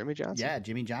 Jimmy Johnson. Yeah,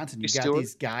 Jimmy Johnson. You've got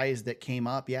these guys that came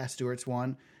up. Yeah, Stewart's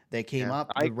one. They came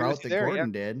up the route that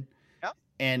Gordon did. Yep.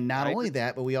 And not only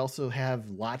that, but we also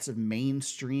have lots of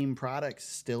mainstream products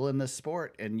still in the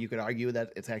sport. And you could argue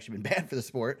that it's actually been bad for the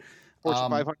sport.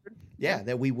 Fortune 500. Yeah,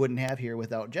 that we wouldn't have here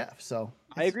without Jeff. So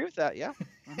I agree with that. Yeah.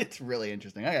 It's really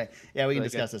interesting. Okay. Yeah, we can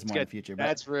discuss this more in the future. But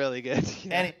that's really good.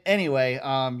 Anyway,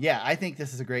 I think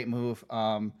this is a great move.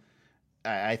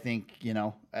 I think,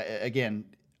 again,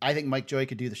 I think Mike Joy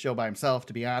could do the show by himself,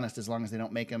 to be honest, as long as they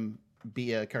don't make him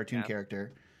be a cartoon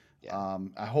character. Yeah.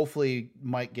 Hopefully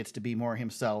Mike gets to be more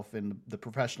himself and the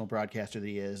professional broadcaster that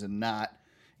he is, and not,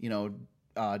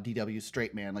 DW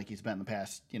straight man like he's been the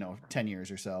past, 10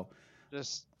 years or so.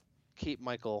 Just keep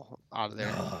Michael out of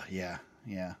there. Oh, yeah.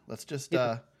 Let's just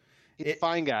he's a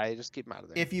fine guy. Just keep him out of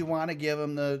there. If you want to give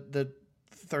him the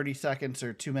 30 seconds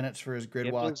or 2 minutes for his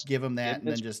grid walk, give him that, and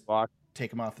then just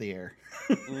take him off the air.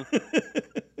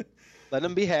 Let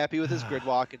him be happy with his grid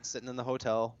walk and sitting in the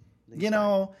hotel.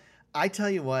 I tell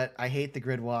you what, I hate the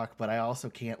grid walk, but I also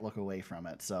can't look away from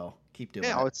it. So keep doing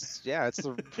it. It's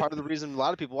the part of the reason a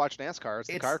lot of people watch NASCAR. It's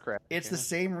the car crash. It's the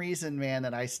same reason, man,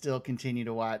 that I still continue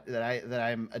to watch, that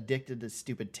I'm addicted to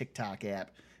stupid TikTok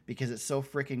app, because it's so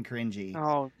freaking cringy.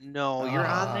 Oh no, you're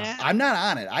on that? I'm not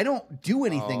on it. I don't do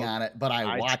anything on it, but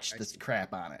I watch this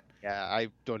crap on it. Yeah, I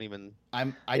don't even.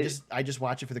 I just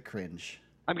watch it for the cringe.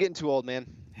 I'm getting too old, man.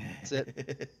 That's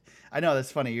it. I know,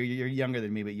 that's funny. You're younger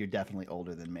than me, but you're definitely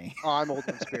older than me. Oh, I'm old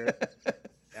in spirit.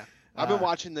 Yeah, I've been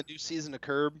watching the new season of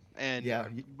Curb,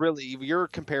 and really, your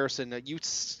comparison. You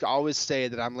always say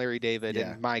that I'm Larry David,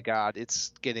 and my God,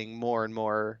 it's getting more and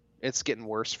more. It's getting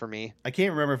worse for me. I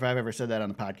can't remember if I've ever said that on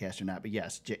the podcast or not, but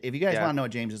yes, if you guys want to know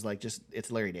what James is like,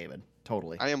 it's Larry David.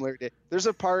 Totally. I am Larry David. There's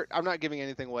a part, I'm not giving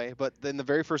anything away, but in the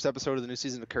very first episode of the new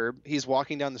season of Curb, he's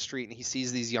walking down the street and he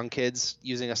sees these young kids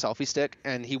using a selfie stick,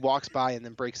 and he walks by and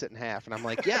then breaks it in half. And I'm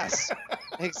like, yes,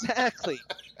 exactly.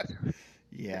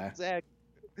 Yeah. Exactly.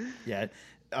 Yeah.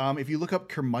 If you look up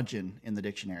curmudgeon in the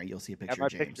dictionary, you'll see a picture of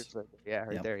James.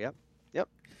 Right there. Yep.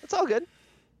 It's all good.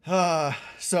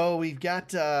 So we got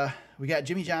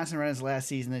Jimmy Johnson running his last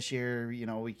season this year.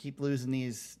 We keep losing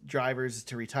these drivers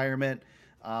to retirement.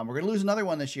 We're going to lose another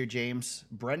one this year, James.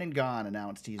 Brendan Gaughan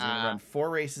announced he's going to run 4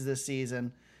 races this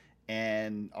season,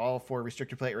 and all 4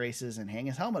 restrictor plate races, and hang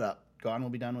his helmet up. Gaughan will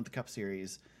be done with the Cup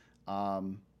Series.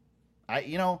 Brendan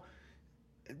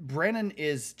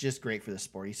is just great for this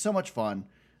sport. He's so much fun.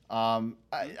 I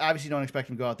obviously don't expect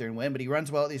him to go out there and win, but he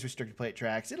runs well at these restrictor plate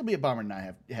tracks. It'll be a bummer to not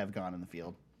have Gaughan in the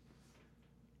field.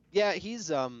 Yeah, he's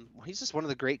just one of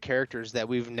the great characters that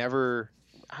we've never.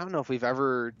 I don't know if we've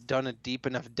ever done a deep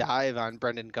enough dive on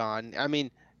Brendan Gaughan. I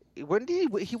mean, when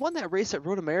did he won that race at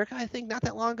Road America? I think not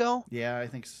that long ago. Yeah, I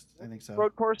think so.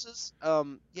 Road courses.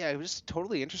 Yeah, he was just a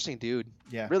totally interesting dude.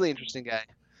 Yeah, really interesting guy.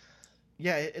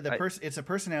 Yeah, it's a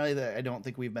personality that I don't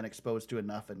think we've been exposed to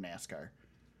enough in NASCAR.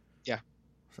 Yeah,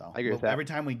 so I agree with that. Every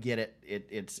time we get it,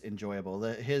 it's enjoyable.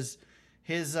 His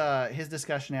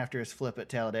discussion after his flip at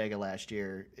Talladega last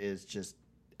year is just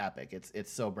epic.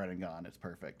 It's so Brennan gone. It's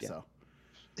perfect. Yeah. So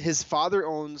his father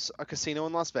owns a casino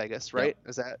in Las Vegas, right? Yep.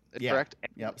 Is that Yeah. correct?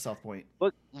 Yep, South Point.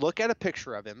 Look at a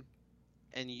picture of him,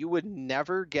 and you would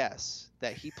never guess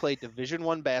that he played Division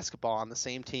I basketball on the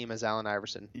same team as Allen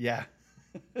Iverson. Yeah.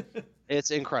 It's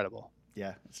incredible.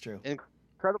 Yeah, it's true.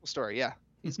 Incredible story. Yeah,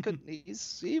 he's good.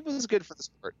 he was good for the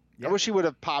sport. Yeah. I wish he would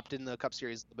have popped in the Cup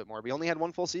Series a little bit more. But he only had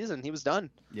one full season. He was done.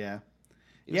 Yeah.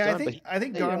 He was done, I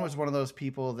think Don was one of those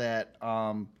people that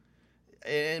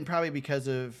and probably because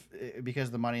of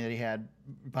the money that he had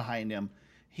behind him,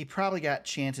 he probably got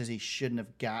chances he shouldn't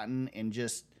have gotten and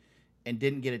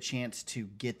didn't get a chance to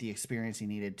get the experience he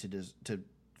needed to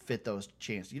fit those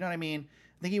chances. You know what I mean?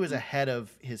 I think he was ahead of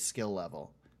his skill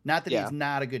level. Not that he's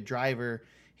not a good driver.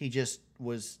 He just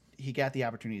he got the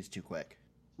opportunities too quick.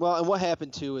 Well, and what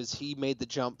happened too is he made the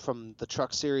jump from the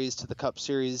Truck Series to the Cup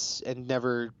Series and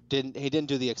he didn't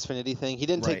do the Xfinity thing. He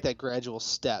didn't take that gradual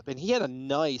step. And he had a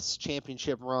nice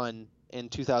championship run in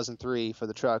 2003 for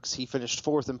the Trucks. He finished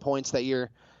 4th in points that year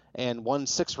and won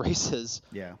 6 races.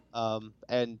 Yeah.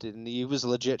 And he was a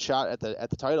legit shot at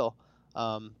the title.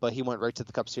 But he went right to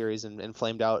the Cup Series and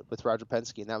flamed out with Roger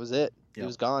Penske, and that was it. Yep. He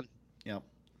was gone. Yep.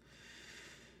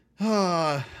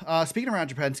 Speaking of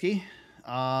Roger Penske,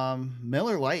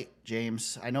 Miller Lite,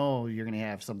 James, I know you're going to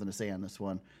have something to say on this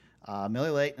one.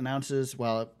 Miller Lite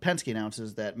Penske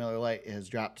announces that Miller Lite has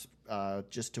dropped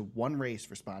just to 1 race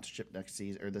for sponsorship next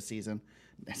season, or this season.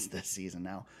 It's this season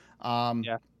now.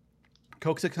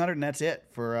 Coke 600, and that's it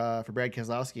for Brad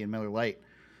Keselowski and Miller Lite.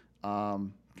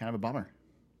 Kind of a bummer.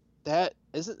 That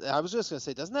isn't. I was just going to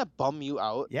say, doesn't that bum you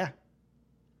out? Yeah.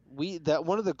 That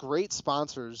one of the great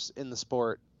sponsors in the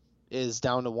sport is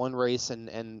down to 1 race and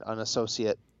an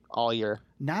associate all year.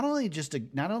 Not only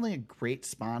a great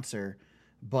sponsor,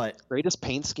 but greatest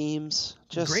paint schemes.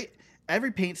 Just great.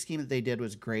 Every paint scheme that they did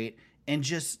was great, and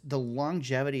just the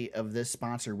longevity of this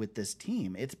sponsor with this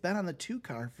team. It's been on the 2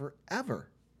 car forever.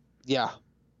 Yeah.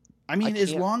 I mean,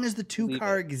 as long as the 2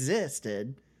 car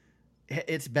existed,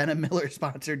 it's been a Miller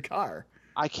sponsored car.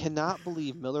 I cannot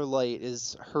believe Miller Lite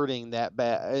is hurting that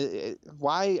bad.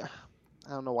 Why? I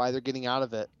don't know why they're getting out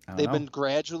of it. They've been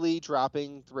gradually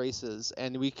dropping races,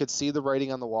 and we could see the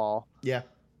writing on the wall. Yeah.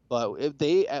 But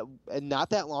and not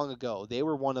that long ago, they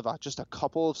were one of just a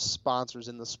couple of sponsors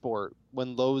in the sport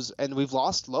when Lowe's, and we've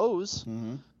lost Lowe's,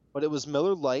 but it was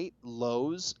Miller Lite,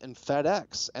 Lowe's, and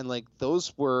FedEx. And like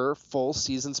those were full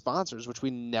season sponsors, which we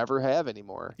never have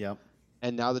anymore. Yep.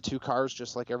 And now the 2 cars,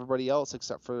 just like everybody else,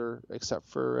 except for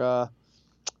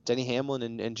Denny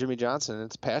Hamlin and Jimmy Johnson,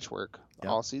 it's patchwork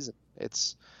all season.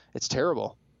 It's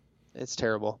terrible. It's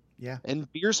terrible. Yeah.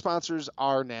 And beer sponsors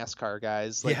are NASCAR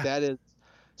guys. That is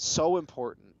so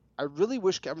important. I really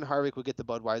wish Kevin Harvick would get the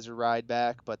Budweiser ride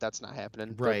back, but that's not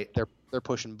happening. Right. They're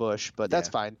pushing Busch, but that's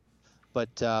fine.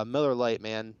 But Miller Lite,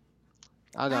 man.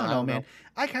 I don't know, man.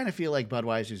 I kind of feel like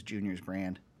Budweiser's Junior's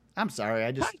brand. I'm sorry.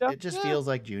 It just feels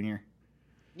like Junior.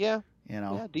 Yeah. You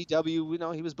know. Yeah,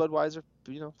 DW, he was Budweiser,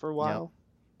 for a while.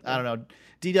 Yep. I don't know.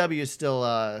 DW is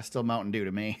still Mountain Dew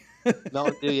to me.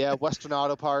 Mountain Dew, yeah. Western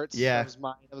Auto Parts. Yeah.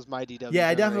 That was my DW.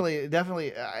 Yeah,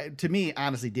 definitely. To me,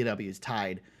 honestly, DW is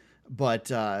tied.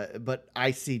 But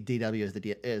I see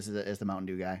DW as the Mountain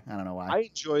Dew guy. I don't know why. I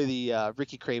enjoy the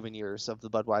Ricky Craven years of the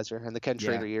Budweiser and the Ken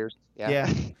Schrader years.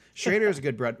 Yeah. Schrader is a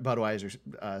good Budweiser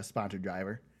sponsored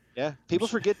driver. Yeah, people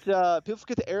forget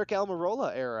the Eric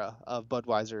Almirola era of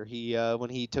Budweiser. He when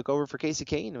he took over for Casey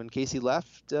Kane, when Casey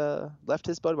left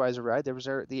his Budweiser ride, there was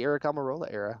the Eric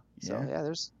Almirola era. So yeah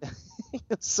there's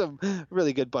some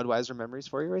really good Budweiser memories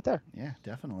for you right there. Yeah,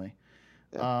 definitely.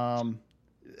 Yeah.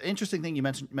 Interesting thing you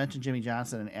mentioned Jimmy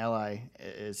Johnson, and Ally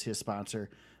is his sponsor.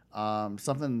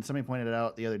 Somebody pointed it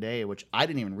out the other day, which I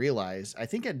didn't even realize. I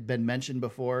think it had been mentioned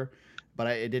before, but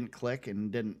it didn't click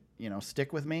and didn't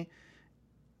stick with me.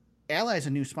 Ally is a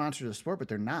new sponsor of the sport, but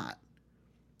they're not.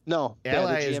 No.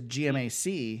 Ally is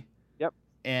GMAC. Yep.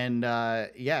 And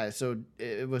so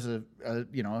it was a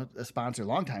sponsor,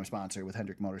 longtime sponsor with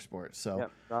Hendrick Motorsports. So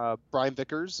Brian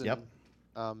Vickers.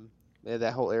 And,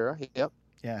 that whole era. Yep.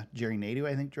 Yeah, Jerry Nadeau,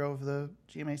 I think, drove the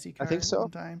GMAC car. I think so.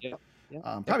 Sometime. Yeah.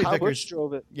 Probably Kyle Vickers Busch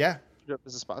drove it. Yeah.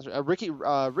 As a sponsor.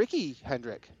 Ricky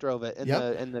Hendrick drove it in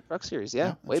the Truck Series.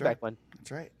 Yeah, way back when.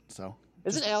 That's right. So.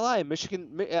 Isn't Ally in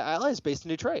Michigan? Ally is based in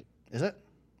Detroit. Is it?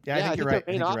 Yeah, I think you're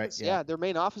right. Yeah, their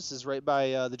main office is right by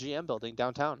the GM building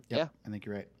downtown. Yep, yeah, I think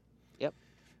you're right. Yep.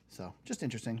 So just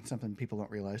interesting, something people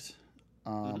don't realize.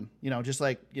 Just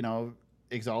like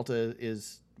Exalta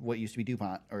is what used to be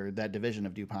DuPont, or that division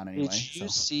of DuPont anyway. Did you So.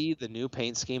 see the new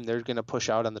paint scheme they're going to push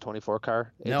out on the 24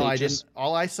 car? No, I didn't.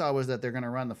 All I saw was that they're going to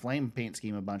run the flame paint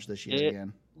scheme a bunch this year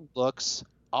again. Looks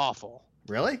awful.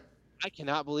 Really? I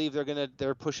cannot believe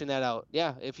they're pushing that out.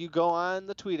 Yeah, if you go on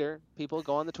the Twitter, people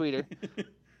go on the Twitter.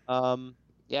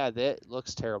 Yeah, that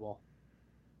looks terrible.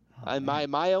 Oh,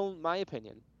 my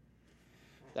opinion.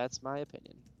 That's my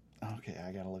opinion. Okay,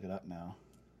 I gotta look it up now.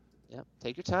 Yep,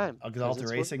 take your time. Exalta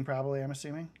Racing, probably. I'm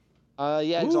assuming.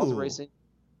 Yeah, Exalta Racing.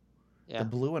 Yeah. The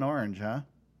blue and orange, huh?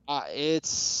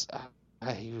 It's.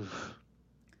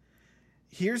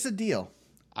 Here's the deal.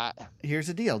 Here's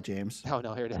the deal, James. Oh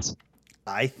no, here it is.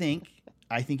 I think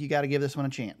you got to give this one a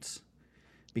chance,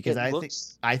 because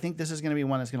I think this is going to be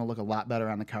one that's going to look a lot better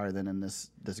on the car than in this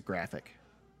graphic.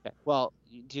 Okay. Well,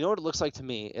 do you know what it looks like to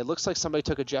me? It looks like somebody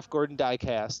took a Jeff Gordon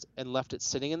diecast and left it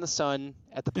sitting in the sun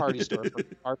at the party store for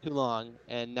far too long,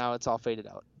 and now it's all faded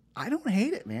out. I don't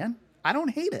hate it, man. I don't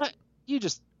hate it. You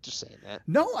just saying that.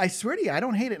 No, I swear to you, I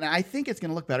don't hate it, and I think it's going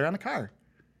to look better on the car.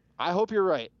 I hope you're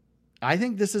right. I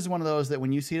think this is one of those that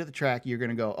when you see it at the track, you're going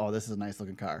to go, "Oh, this is a nice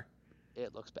looking car."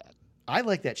 It looks bad. I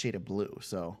like that shade of blue,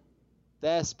 so.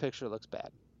 This picture looks bad.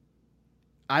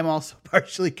 I'm also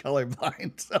partially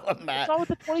colorblind, so I'm not. What's wrong with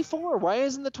the 24? Why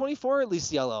isn't the 24 at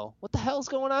least yellow? What the hell's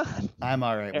going on? I'm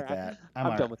all right with that.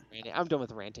 I'm done with ranting. I'm done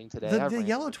with ranting today. The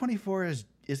yellow 24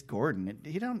 is Gordon.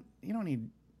 You don't need.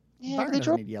 Yeah, Byron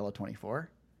doesn't need yellow 24.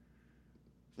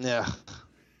 Yeah,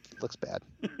 looks bad.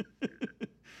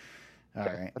 All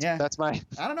right. That's my.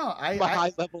 I don't know. My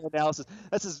high level analysis.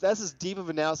 That's as deep of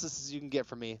analysis as you can get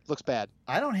from me. Looks bad.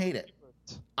 I don't hate it.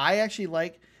 I actually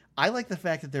like. I like the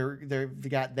fact that they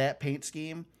got that paint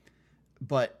scheme,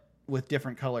 but with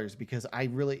different colors, because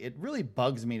it really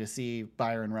bugs me to see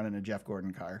Byron running a Jeff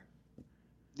Gordon car.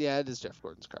 Yeah, it is Jeff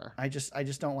Gordon's car. I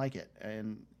just don't like it,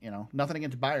 and nothing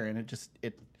against Byron. It's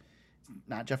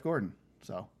not Jeff Gordon.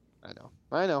 So I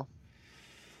know.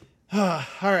 All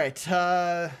right.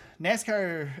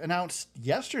 NASCAR announced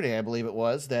yesterday, I believe it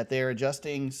was, that they're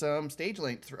adjusting some stage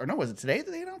length. Or no, was it today that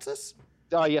they announced this?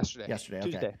 Yesterday. Yesterday.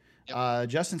 Okay. Tuesday. Yep.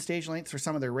 Adjusting stage lengths for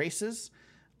some of their races.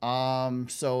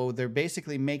 So they're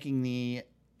basically making the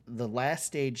last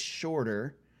stage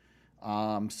shorter,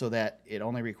 so that it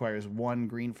only requires one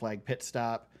green flag pit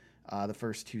stop. The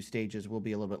first two stages will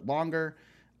be a little bit longer.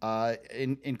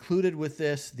 Included with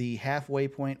this, the halfway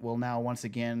point will now once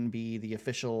again be the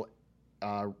official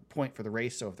point for the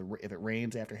race. So if it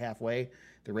rains after halfway,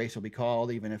 the race will be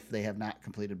called, even if they have not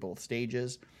completed both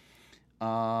stages.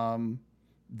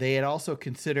 They had also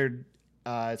considered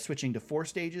switching to 4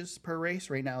 stages per race.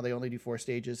 Right now, they only do 4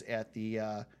 stages at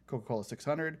the Coca-Cola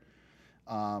 600.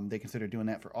 They considered doing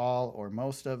that for all or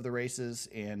most of the races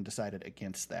and decided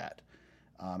against that.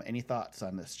 Any thoughts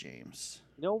on this, James?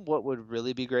 You know what would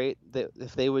really be great?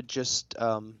 If they would just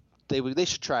they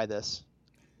should try this.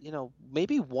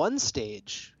 Maybe one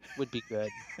stage would be good.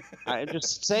 I'm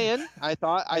just saying.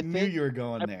 I knew you were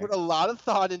going there. I put a lot of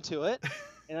thought into it.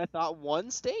 And I thought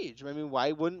one stage. I mean,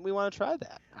 why wouldn't we want to try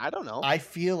that? I don't know. I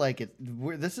feel like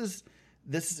we're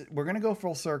going to go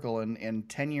full circle, and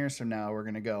 10 years from now, we're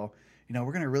going to go, we're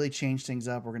going to really change things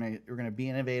up. We're going to be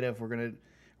innovative. We're going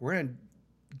to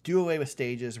do away with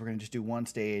stages. We're going to just do one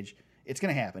stage. It's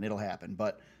going to happen. It'll happen.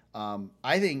 But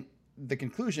I think the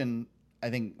conclusion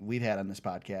we've had on this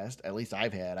podcast, at least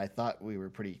I've had, I thought we were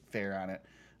pretty fair on it,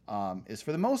 is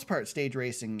for the most part, stage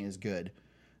racing is good.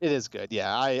 It is good.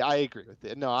 Yeah, I agree with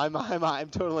it. No, I'm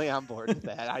totally on board with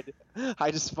that.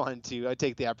 I just wanted to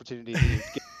take the opportunity to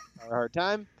give a hard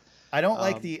time. I don't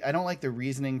like the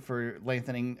reasoning for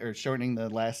lengthening or shortening the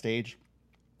last stage.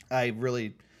 I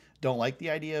really don't like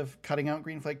the idea of cutting out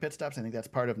green flag pit stops. I think that's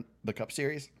part of the Cup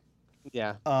Series.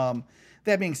 Yeah.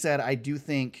 That being said, I do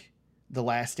think the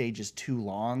last stage is too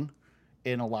long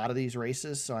in a lot of these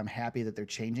races, so I'm happy that they're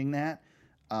changing that.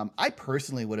 I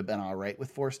personally would have been all right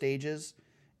with 4 stages,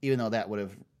 even though that would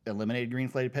have eliminated green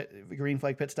flag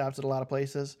pit stops at a lot of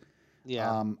places.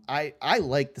 Yeah. I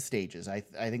like the stages. I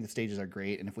think the stages are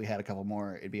great, and if we had a couple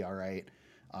more, it'd be all right.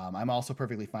 I'm also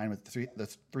perfectly fine with the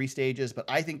 3 stages, but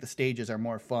I think the stages are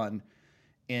more fun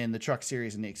in the Truck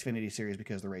Series and the Xfinity Series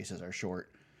because the races are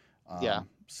short. Yeah.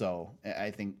 So I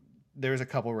think there's a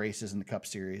couple races in the Cup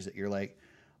Series that you're like,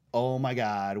 oh my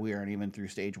God, we aren't even through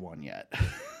stage 1 yet.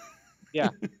 Yeah.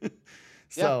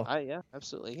 So yeah,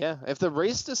 absolutely. Yeah. If the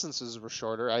race distances were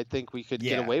shorter, I think we could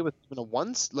get away with even a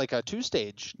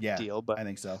 2-stage deal. But I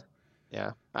think so.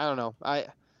 Yeah. I don't know.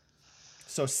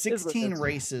 So 16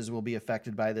 races will be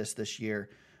affected by this year.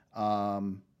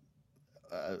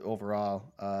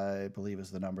 Overall, I believe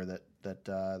is the number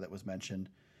that was mentioned.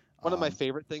 One of my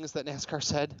favorite things that NASCAR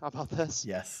said about this.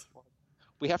 Yes.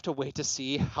 We have to wait to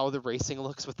see how the racing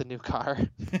looks with the new car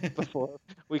before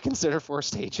we consider 4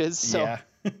 stages. So, yeah.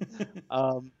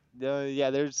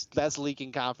 that's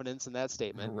leaking confidence in that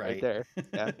statement right there.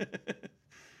 Yeah.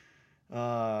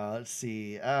 Let's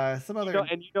see. Some other.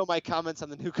 My comments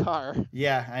on the new car.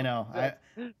 Yeah, I know.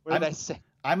 What did I say?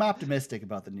 I'm optimistic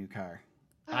about the new car.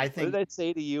 I think. What did I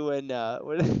say to you and I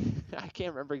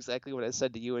can't remember exactly what I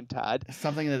said to you and Todd.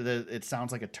 Something that it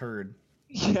sounds like a turd.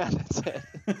 Yeah, that's it.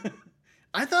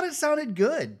 I thought it sounded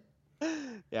good.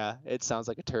 Yeah, it sounds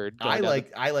like a turd. I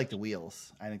like the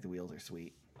wheels. I think the wheels are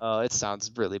sweet. Oh, it sounds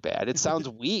really bad. It sounds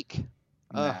weak.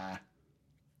 Nah.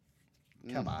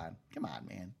 Come on,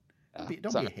 man.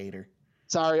 Don't be a hater.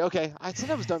 Sorry. Okay, I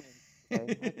said I was done.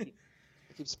 Okay.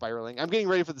 I keep spiraling. I'm getting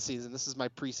ready for the season. This is my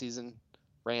preseason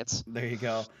rants. There you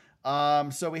go.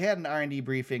 So we had an R&D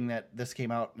briefing that this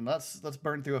came out, and let's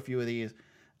burn through a few of these.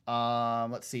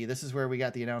 Let's see. This is where we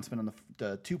got the announcement on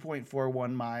the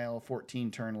 2.41 mile,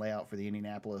 14 turn layout for the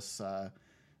Indianapolis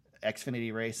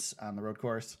Xfinity race on the road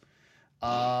course.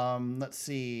 Let's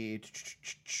see.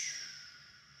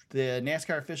 The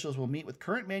NASCAR officials will meet with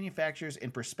current manufacturers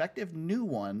and prospective new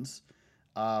ones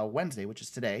Wednesday, which is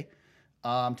today,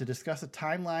 to discuss a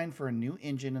timeline for a new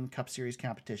engine in the Cup Series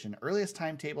competition. Earliest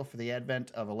timetable for the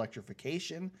advent of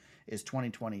electrification is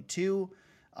 2022.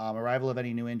 Arrival of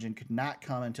any new engine could not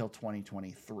come until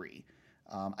 2023.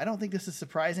 I don't think this is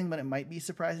surprising, but it might be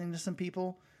surprising to some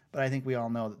people. But I think we all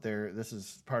know that this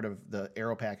is part of the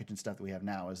aero package and stuff that we have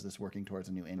now is this working towards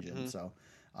a new engine. Mm-hmm. So,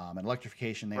 and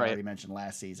electrification, they already mentioned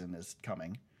last season, is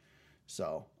coming.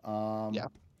 So, yeah.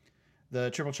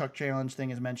 The Triple Chuck Challenge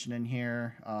thing is mentioned in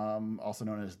here, also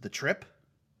known as the Trip.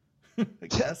 I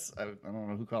guess. I don't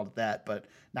know who called it that, but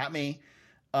not me.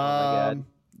 Oh my God.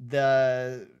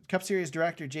 The Cup Series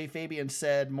director, Jay Fabian,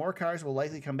 said more cars will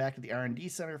likely come back to the R&D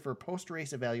Center for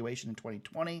post-race evaluation in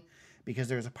 2020 because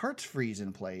there's a parts freeze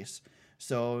in place.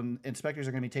 So inspectors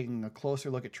are going to be taking a closer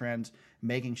look at trends,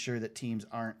 making sure that teams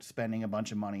aren't spending a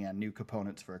bunch of money on new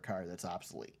components for a car that's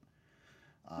obsolete.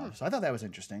 So I thought that was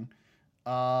interesting.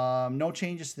 No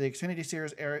changes to the Xfinity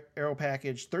Series aero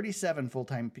package. 37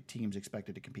 full-time teams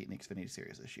expected to compete in the Xfinity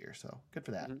Series this year, so good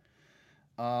for that.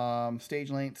 Mm-hmm. Stage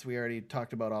lengths, we already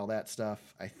talked about all that stuff.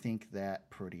 I think that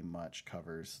pretty much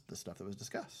covers the stuff that was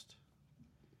discussed.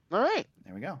 All right.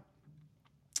 There we go.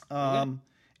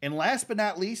 And last but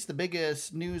not least, the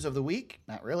biggest news of the week,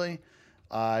 not really,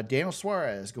 Daniel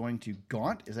Suarez going to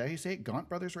Gaunt. Is that how you say it? Gaunt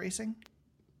Brothers Racing?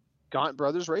 Gaunt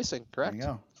Brothers Racing, correct. There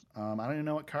you go. I don't even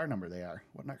know what car number they are.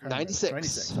 What car 96.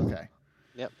 96, okay.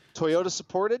 Yep. Toyota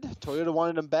supported. Toyota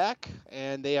wanted them back,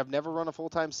 and they have never run a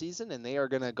full-time season, and they are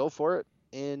going to go for it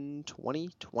in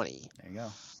 2020. There you go.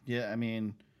 Yeah, I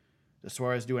mean, does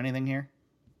Suarez do anything here?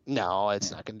 No,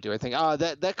 it's not going to do anything.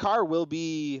 That car will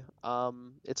be.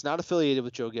 It's not affiliated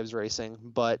with Joe Gibbs Racing,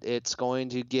 but it's going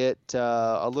to get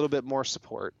a little bit more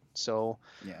support. So,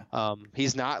 yeah.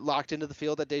 He's not locked into the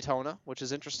field at Daytona, which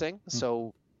is interesting. Mm-hmm.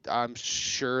 So I'm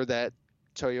sure that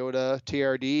Toyota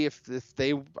TRD, if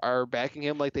they are backing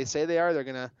him like they say they are, they're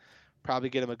going to probably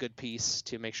get him a good piece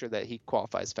to make sure that he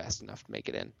qualifies fast enough to make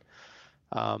it in.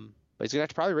 But he's gonna have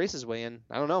to probably race his way in.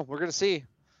 I don't know. We're gonna see.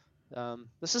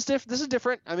 This is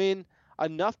different. I mean,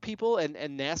 enough people and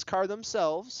NASCAR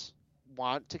themselves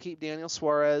want to keep Daniel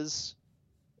Suarez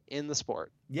in the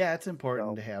sport. Yeah, it's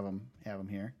important to have him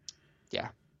here. Yeah.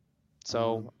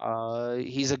 So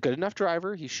he's a good enough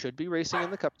driver. He should be racing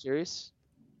in the Cup Series,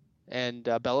 and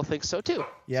Bella thinks so too.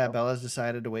 Yeah, so. Bella's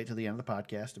decided to wait till the end of the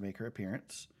podcast to make her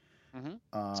appearance. Mm-hmm.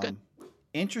 That's good.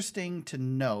 Interesting to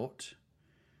note.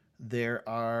 There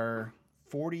are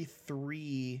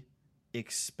 43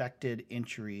 expected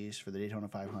entries for the Daytona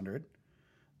 500,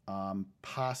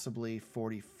 possibly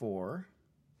 44.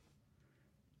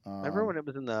 Remember when it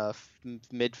was in the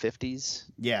mid-50s?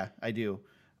 Yeah, I do.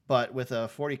 But with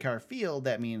a 40-car field,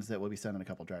 that means that we'll be sending a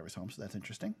couple drivers home, so that's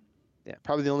interesting. Yeah,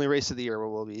 probably the only race of the year where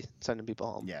we'll be sending people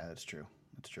home. Yeah, that's true.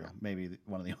 That's true. Maybe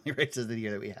one of the only races of the year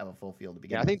that we have a full field to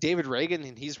begin with. I think David Reagan,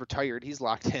 and he's retired. He's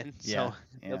locked in, so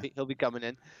he'll be coming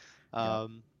in.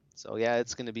 So yeah,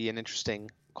 it's going to be an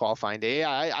interesting qualifying day.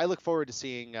 I look forward to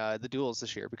seeing the duels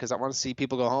this year because I want to see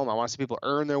people go home. I want to see people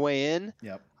earn their way in.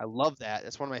 Yep. I love that.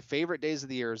 It's one of my favorite days of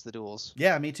the year is the duels.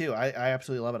 Yeah, me too. I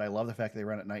absolutely love it. I love the fact that they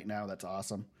run at night now. That's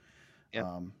awesome. Yep.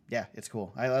 Yeah, it's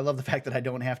cool. I love the fact that I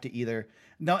don't have to either.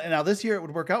 Now this year it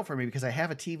would work out for me because I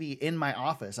have a TV in my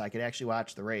office. I could actually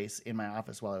watch the race in my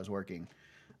office while I was working.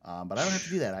 But I don't have to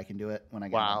do that. I can do it when I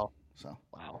get home. So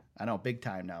wow. I know, big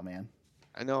time now, man.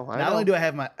 I know. Not only do I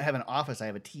have an office, I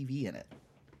have a TV in it.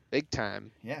 Big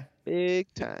time. Yeah.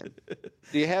 Big time.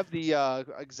 Do you have the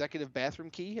executive bathroom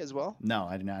key as well? No,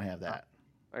 I do not have Oh, that.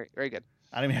 all right, very good.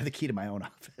 I don't even have the key to my own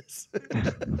office.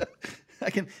 I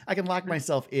can lock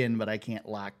myself in, but I can't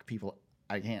lock people.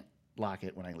 I can't lock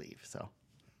it when I leave. So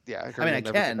Yeah, I mean, I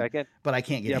never get can, back in. but I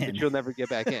can't get in. Yeah, but you'll never get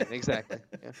back in. Exactly.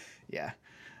 Yeah. Yeah.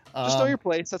 Just know your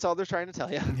place. That's all they're trying to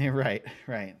tell you. Yeah, right.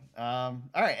 All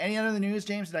right. Any other news,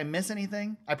 James? Did I miss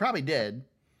anything? I probably did.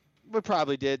 We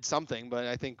probably did something, but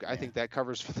I think that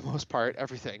covers for the most part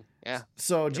everything. Yeah.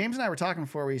 So James and I were talking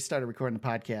before we started recording the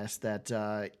podcast that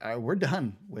we're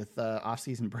done with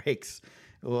off-season breaks.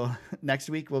 Well, next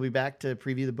week we'll be back to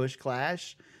preview the Busch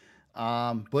Clash.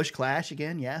 Busch Clash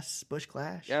again, yes, Busch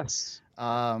Clash. Yes.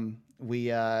 We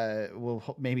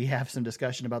will maybe have some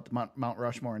discussion about the Mount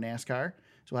Rushmore NASCAR.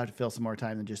 So we'll have to fill some more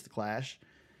time than just the Clash.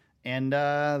 And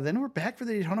then we're back for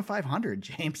the Daytona 500,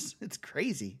 James. It's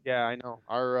crazy. Yeah, I know.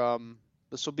 Our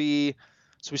this will be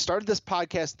so we started this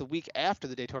podcast the week after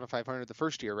the Daytona 500 the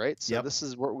first year, right? So this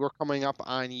is we're coming up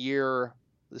on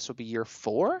this will be year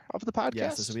 4 of the podcast.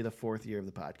 Yes, this will be the 4th year of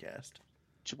the podcast.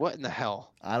 What in the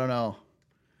hell? I don't know.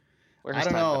 I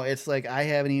don't know. It's like I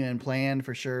haven't even planned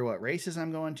for sure what races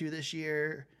I'm going to this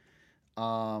year.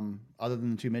 Other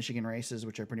than the 2 Michigan races,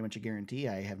 which are pretty much a guarantee,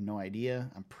 I have no idea.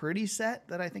 I'm pretty set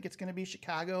that I think it's going to be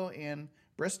Chicago and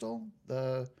Bristol,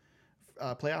 the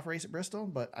playoff race at Bristol,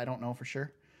 but I don't know for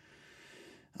sure.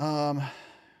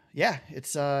 Yeah,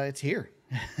 it's here.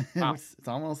 Wow. It's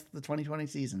almost the 2020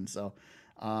 season, so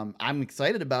I'm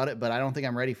excited about it, but I don't think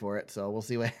I'm ready for it. So we'll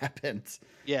see what happens.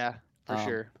 Yeah, for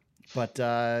sure. But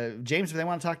James, if they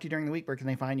want to talk to you during the week, where can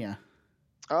they find you?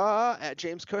 At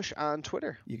James Cush on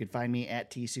Twitter. You can find me at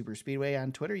T Super Speedway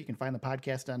on Twitter. You can find the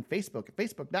podcast on Facebook at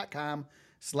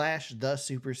facebook.com/The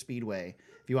Super Speedway.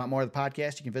 If you want more of the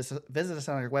podcast, you can visit us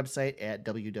on our website at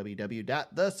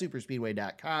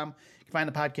www.thesuperspeedway.com. You can find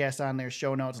the podcast on there,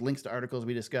 show notes, links to articles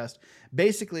we discussed.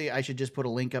 Basically, I should just put a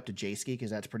link up to Jayski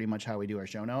because that's pretty much how we do our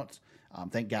show notes.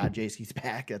 Thank God Jayski's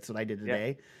back. That's what I did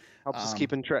today. Yeah. Helps us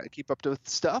keep up to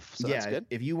stuff. So that's good.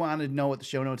 If you want to know what the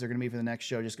show notes are going to be for the next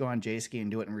show, just go on Jayski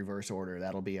and do it in reverse order.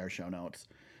 That'll be our show notes.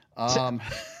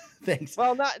 Thanks.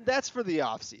 Well, that's for the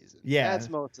off season. Yeah,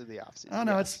 that's most of the off season. Oh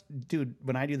no, it's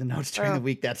when I do the notes during the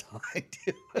week, that's all I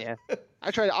do. Yeah,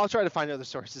 I'll try to find other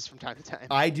sources from time to time.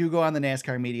 I do go on the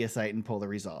NASCAR media site and pull the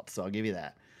results, so I'll give you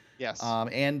that. Yes.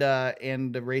 And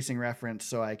the racing reference,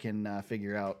 so I can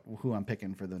figure out who I'm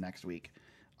picking for the next week.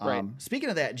 Right. Speaking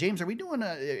of that, James, are we doing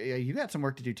you got some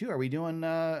work to do too? Are we doing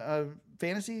a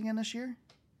fantasy again this year?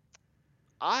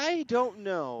 I don't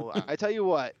know. I tell you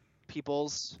what,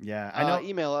 peoples. Yeah, I know.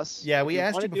 Email us. Yeah, we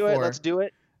asked you before. Let's do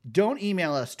it. Don't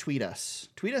email us. Tweet us.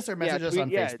 Tweet us or message us on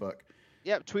Facebook.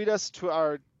 Yeah, tweet us to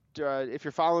our. If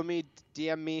you're following me,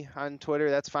 DM me on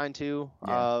Twitter. That's fine too.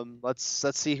 Yeah. Let's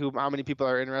see how many people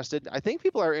are interested. I think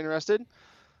people are interested.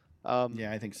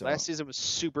 Yeah, I think so. Last season was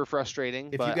super frustrating.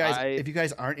 If you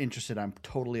guys aren't interested, I'm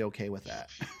totally okay with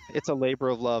that. It's a labor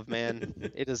of love, man.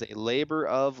 It is a labor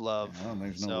of love.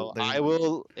 I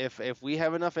will, if we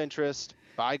have enough interest,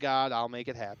 by God, I'll make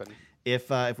it happen. If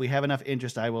we have enough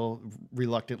interest, I will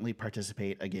reluctantly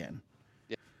participate again.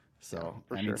 Yeah. So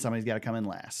mean, somebody's got to come in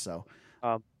last. So.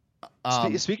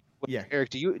 Speaking of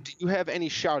Eric, do you have any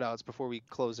shout outs before we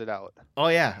close it out? Oh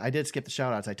yeah, I did skip the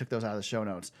shout outs. I took those out of the show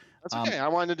notes. That's okay. I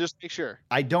wanted to just make sure.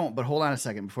 I don't, but hold on a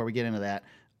second before we get into that.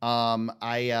 What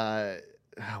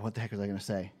the heck was I going to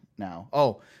say now?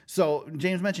 Oh, so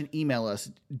James mentioned email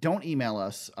us. Don't email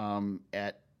us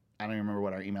at, I don't even remember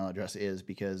what our email address is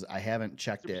because I haven't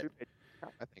checked it.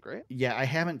 I think, right? Yeah, I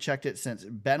haven't checked it since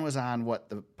Ben was on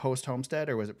the post Homestead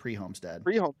or was it pre Homestead?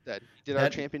 Pre Homestead. Did our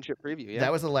championship preview. Yeah.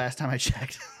 That was the last time I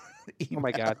checked. Oh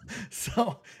my God.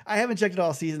 So I haven't checked it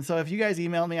all season. So if you guys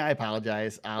email me, I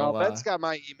apologize. Ben's got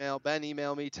my email. Ben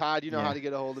email me. Todd, you know how to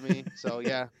get a hold of me. So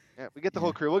yeah, we get the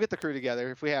whole crew. We'll get the crew together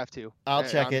if we have to. I'll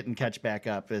check it and catch back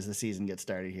up as the season gets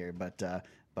started here. But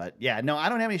yeah, no, I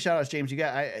don't have any shout outs, James.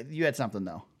 You had something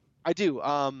though. I do.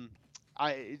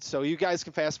 So you guys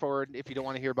can fast forward if you don't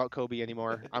want to hear about Kobe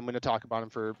anymore. I'm going to talk about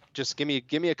him for just give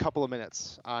me a couple of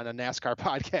minutes on a NASCAR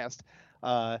podcast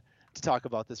to talk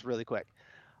about this really quick.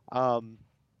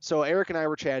 So Eric and I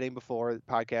were chatting before the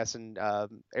podcast, and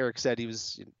Eric said he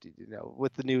was,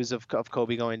 with the news of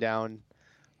Kobe going down,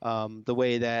 the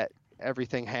way that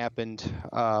everything happened,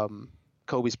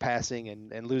 Kobe's passing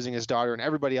and losing his daughter and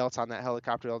everybody else on that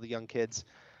helicopter, all the young kids.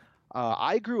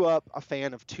 I grew up a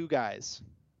fan of 2 guys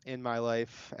in my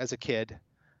life as a kid.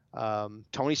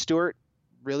 Tony Stewart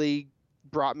really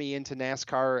brought me into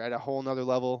NASCAR at a whole nother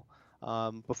level.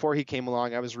 Before he came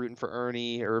along, I was rooting for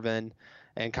Ernie Irvin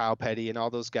and Kyle Petty and all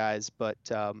those guys. But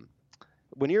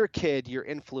when you're a kid, you're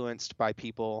influenced by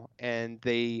people, and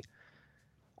they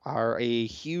are a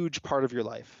huge part of your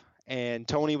life. And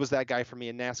Tony was that guy for me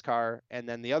in NASCAR. And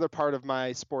then the other part of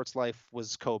my sports life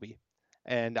was Kobe.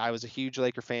 And I was a huge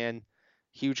Laker fan,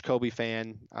 huge Kobe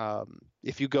fan.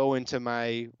 If you go into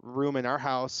my room in our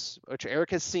house, which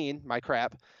Eric has seen, my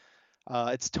crap,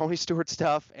 it's Tony Stewart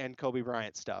stuff and Kobe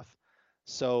Bryant stuff.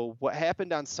 So what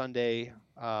happened on Sunday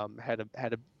had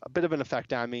a bit of an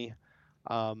effect on me,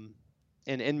 um,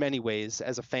 in many ways,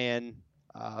 as a fan,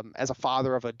 as a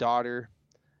father of a daughter.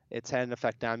 It's had an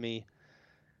effect on me,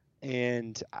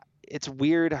 and it's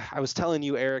weird. I was telling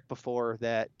you, Eric, before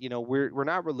that we're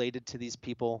not related to these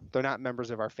people. They're not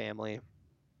members of our family,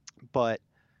 but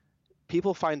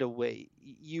people find a way.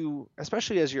 You,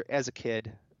 especially as a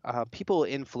kid, people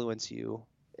influence you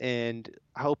and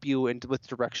help you with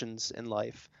directions in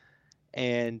life.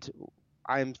 And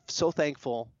I'm so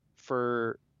thankful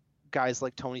for guys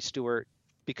like Tony Stewart,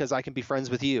 because I can be friends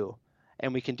with you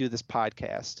and we can do this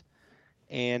podcast.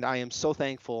 And I am so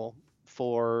thankful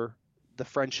for the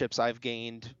friendships I've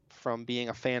gained from being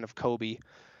a fan of Kobe,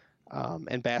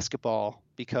 and basketball,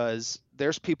 because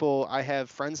there's people, I have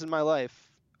friends in my life,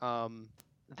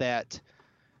 that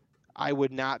I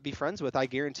would not be friends with, I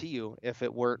guarantee you, if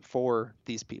it weren't for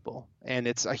these people. And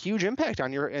it's a huge impact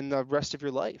on your and the rest of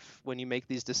your life when you make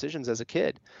these decisions as a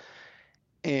kid.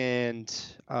 And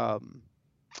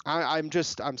I'm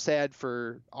sad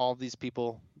for all of these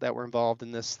people that were involved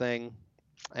in this thing.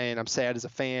 And I'm sad as a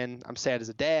fan. I'm sad as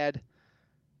a dad.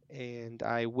 And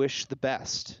I wish the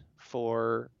best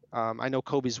for. I know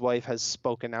Kobe's wife has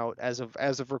spoken out as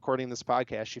of recording this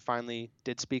podcast. She finally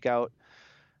did speak out,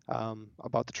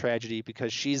 about the tragedy,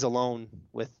 because she's alone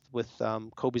with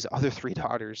Kobe's other three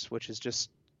daughters, which is just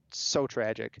so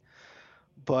tragic.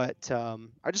 But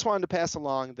I just wanted to pass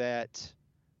along that.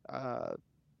 I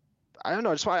don't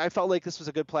know. I felt like this was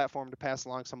a good platform to pass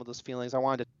along some of those feelings. I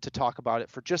wanted to talk about it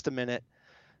for just a minute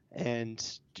and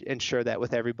share that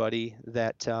with everybody,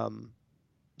 that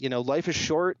life is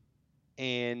short,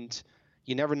 and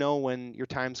you never know when your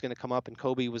time's going to come up. And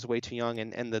Kobe was way too young,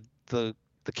 and the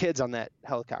kids on that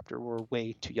helicopter were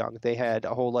way too young. They had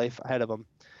a whole life ahead of them.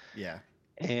 Yeah.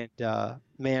 And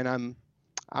man,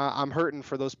 I'm hurting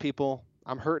for those people.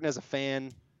 I'm hurting as a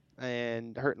fan,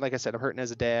 and hurting, like I said, I'm hurting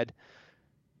as a dad.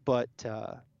 But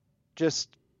just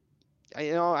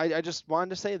I just wanted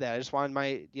to say that. I just wanted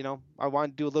I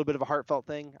wanted to do a little bit of a heartfelt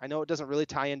thing. I know it doesn't really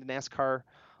tie into NASCAR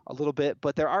a little bit,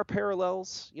 but there are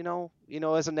parallels.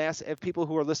 As a if people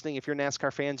who are listening, if you're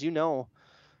NASCAR fans,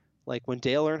 like when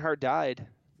Dale Earnhardt died,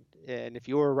 and if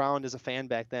you were around as a fan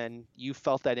back then, you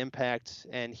felt that impact.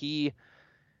 And he,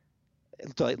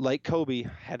 like Kobe,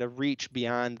 had a reach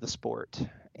beyond the sport.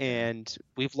 And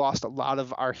we've lost a lot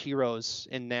of our heroes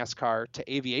in NASCAR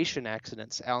to aviation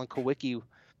accidents. Alan Kowicki,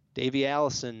 Davey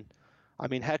Allison. I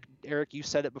mean, heck, Eric, you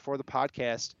said it before the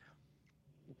podcast.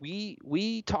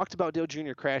 We talked about Dale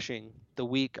Jr. crashing the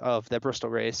week of the Bristol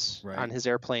race, Right. on his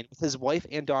airplane with his wife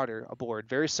and daughter aboard.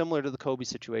 Very similar to the Kobe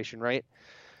situation, right?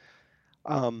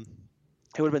 It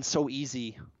would have been so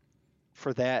easy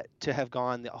for that to have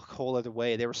gone the whole other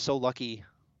way. They were so lucky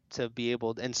to be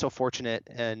able, and so fortunate,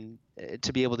 and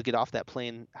to be able to get off that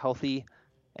plane healthy,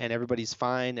 and everybody's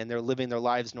fine, and they're living their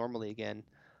lives normally again.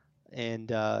 And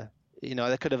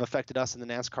that could have affected us in the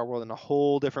NASCAR world in a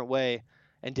whole different way.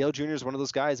 And Dale Jr. is one of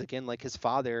those guys, again, like his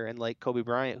father and like Kobe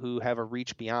Bryant, who have a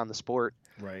reach beyond the sport.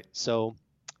 Right. So,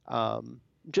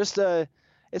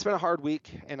 it's been a hard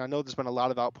week, and I know there's been a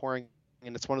lot of outpouring,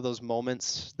 and it's one of those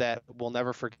moments that we'll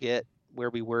never forget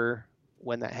where we were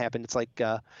when that happened. It's like,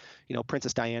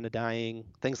 Princess Diana dying,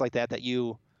 things like that.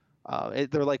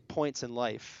 They're like points in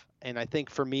life. And I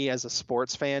think for me as a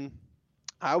sports fan,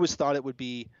 I always thought it would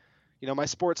be, my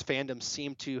sports fandom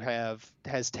seemed to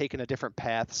has taken a different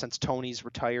path since Tony's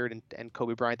retired and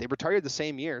Kobe Bryant. They retired the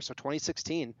same year, so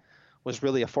 2016 was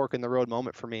really a fork in the road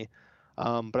moment for me.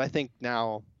 But I think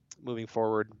now, moving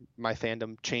forward, my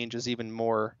fandom changes even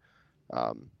more.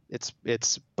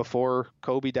 It's before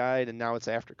Kobe died, and now it's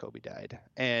after Kobe died.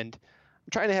 And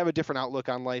I'm trying to have a different outlook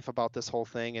on life about this whole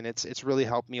thing, and it's really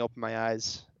helped me open my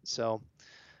eyes. So.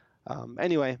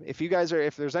 Anyway, if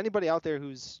there's anybody out there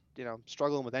who's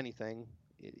struggling with anything,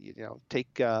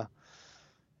 take a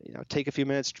few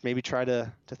minutes to maybe try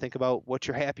to think about what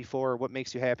you're happy for, or what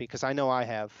makes you happy, because I know I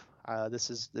have.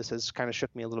 This has kind of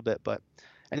shook me a little bit, but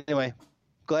anyway,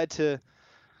 glad to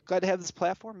glad to have this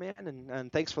platform, man,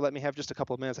 and thanks for letting me have just a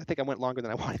couple of minutes. I think I went longer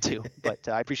than I wanted to, but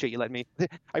I appreciate you letting me. I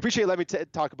appreciate you letting me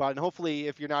talk about it. And hopefully,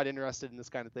 if you're not interested in this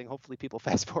kind of thing, hopefully people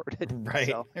fast forwarded. Right,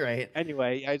 So, right.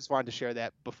 anyway, I just wanted to share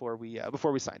that before we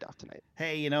signed off tonight.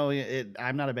 Hey,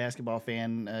 I'm not a basketball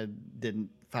fan. Didn't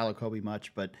follow Kobe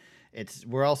much, but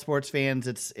we're all sports fans.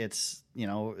 It's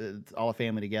all a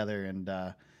family together,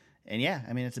 and yeah,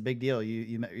 I mean it's a big deal.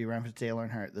 You referenced Dale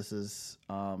Earnhardt. This is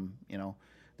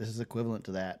this is equivalent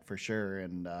to that for sure.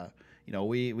 And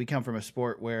we come from a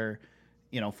sport where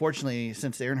fortunately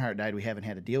since Earnhardt died, we haven't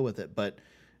had to deal with it, but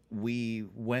we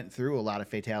went through a lot of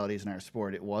fatalities in our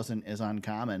sport. It wasn't as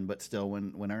uncommon, but still,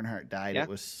 when Earnhardt died, It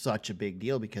was such a big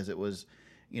deal because it was,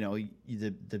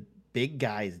 the big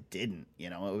guys didn't.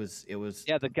 It was.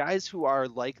 The guys who are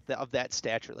of that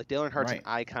stature, like Dale Earnhardt's an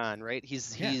icon, right?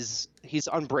 He's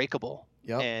unbreakable.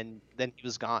 Yep. And then he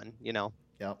was gone. Yep.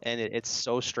 And it's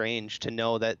so strange to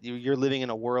know that you're living in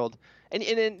a world, and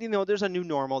there's a new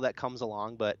normal that comes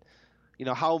along, but.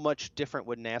 How much different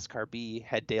would NASCAR be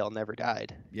had Dale never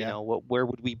died? Yeah. Where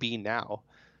would we be now?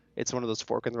 It's one of those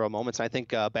fork in the road moments. I think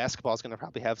basketball is going to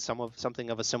probably have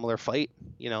something of a similar fight.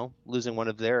 Losing one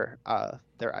of their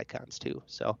icons too.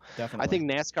 So definitely. I think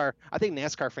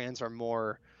NASCAR fans are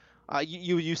more.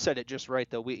 You said it just right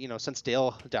though. We since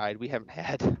Dale died, we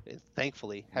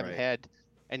thankfully haven't had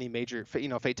any major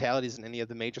fatalities in any of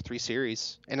the major 3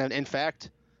 series. And in fact,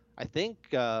 I think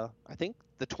the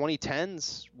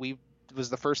 2010s was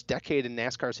the first decade in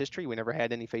NASCAR's history we never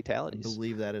had any fatalities. I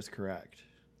believe that is correct.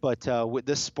 But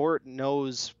this sport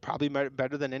knows probably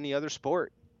better than any other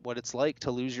sport what it's like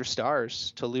to lose your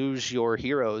stars, to lose your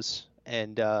heroes.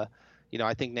 And, I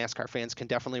think NASCAR fans can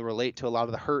definitely relate to a lot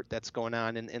of the hurt that's going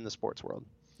on in the sports world.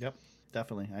 Yep,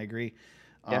 definitely. I agree.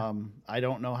 Yeah. I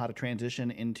don't know how to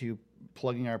transition into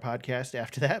plugging our podcast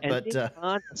after that, but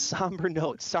on a somber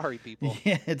note, sorry people.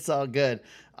 Yeah, it's all good.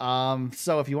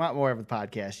 So if you want more of the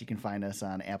podcast, you can find us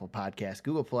on Apple Podcasts,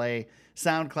 Google Play,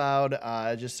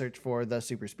 SoundCloud. Just search for The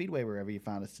Super Speedway wherever you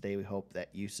found us today. We hope that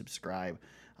you subscribe.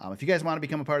 If you guys want to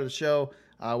become a part of the show,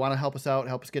 want to help us out,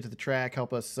 help us get to the track,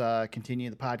 help us continue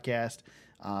the podcast,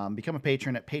 become a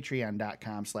patron at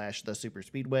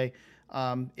patreon.com/thesuperspeedway.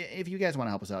 If you guys want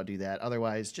to help us out, do that.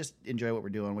 Otherwise, just enjoy what we're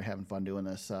doing. We're having fun doing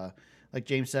this. Like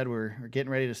James said, we're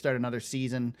getting ready to start another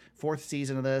season, 4th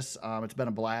season of this. It's been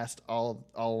a blast all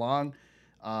along.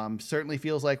 Certainly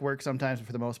feels like work sometimes, but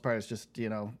for the most part, it's just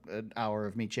an hour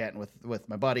of me chatting with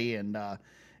my buddy and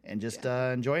just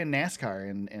enjoying NASCAR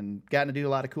and gotten to do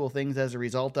a lot of cool things as a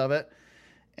result of it.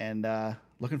 And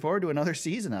looking forward to another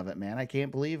season of it, man. I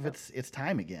can't believe it's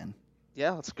time again.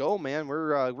 Yeah, let's go, man.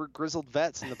 We're grizzled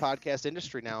vets in the podcast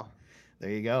industry now. There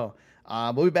you go.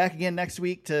 We'll be back again next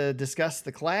week to discuss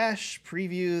the Clash,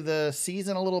 preview the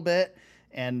season a little bit,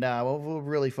 and we'll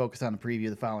really focus on the preview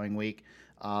the following week.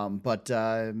 But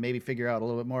maybe figure out a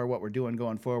little bit more what we're doing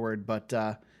going forward. But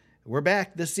we're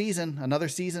back this season. Another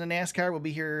season of NASCAR. We'll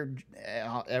be here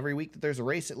every week that there's a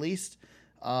race at least,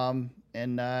 and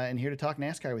here to talk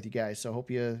NASCAR with you guys. So hope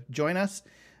you join us.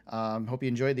 Hope you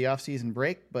enjoyed the off-season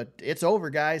break, but it's over,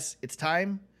 guys. It's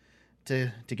time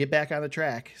to get back on the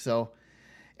track. So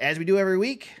as we do every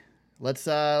week, let's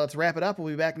wrap it up.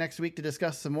 We'll be back next week to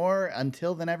discuss some more.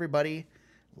 Until then, everybody,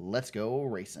 let's go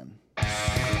racing.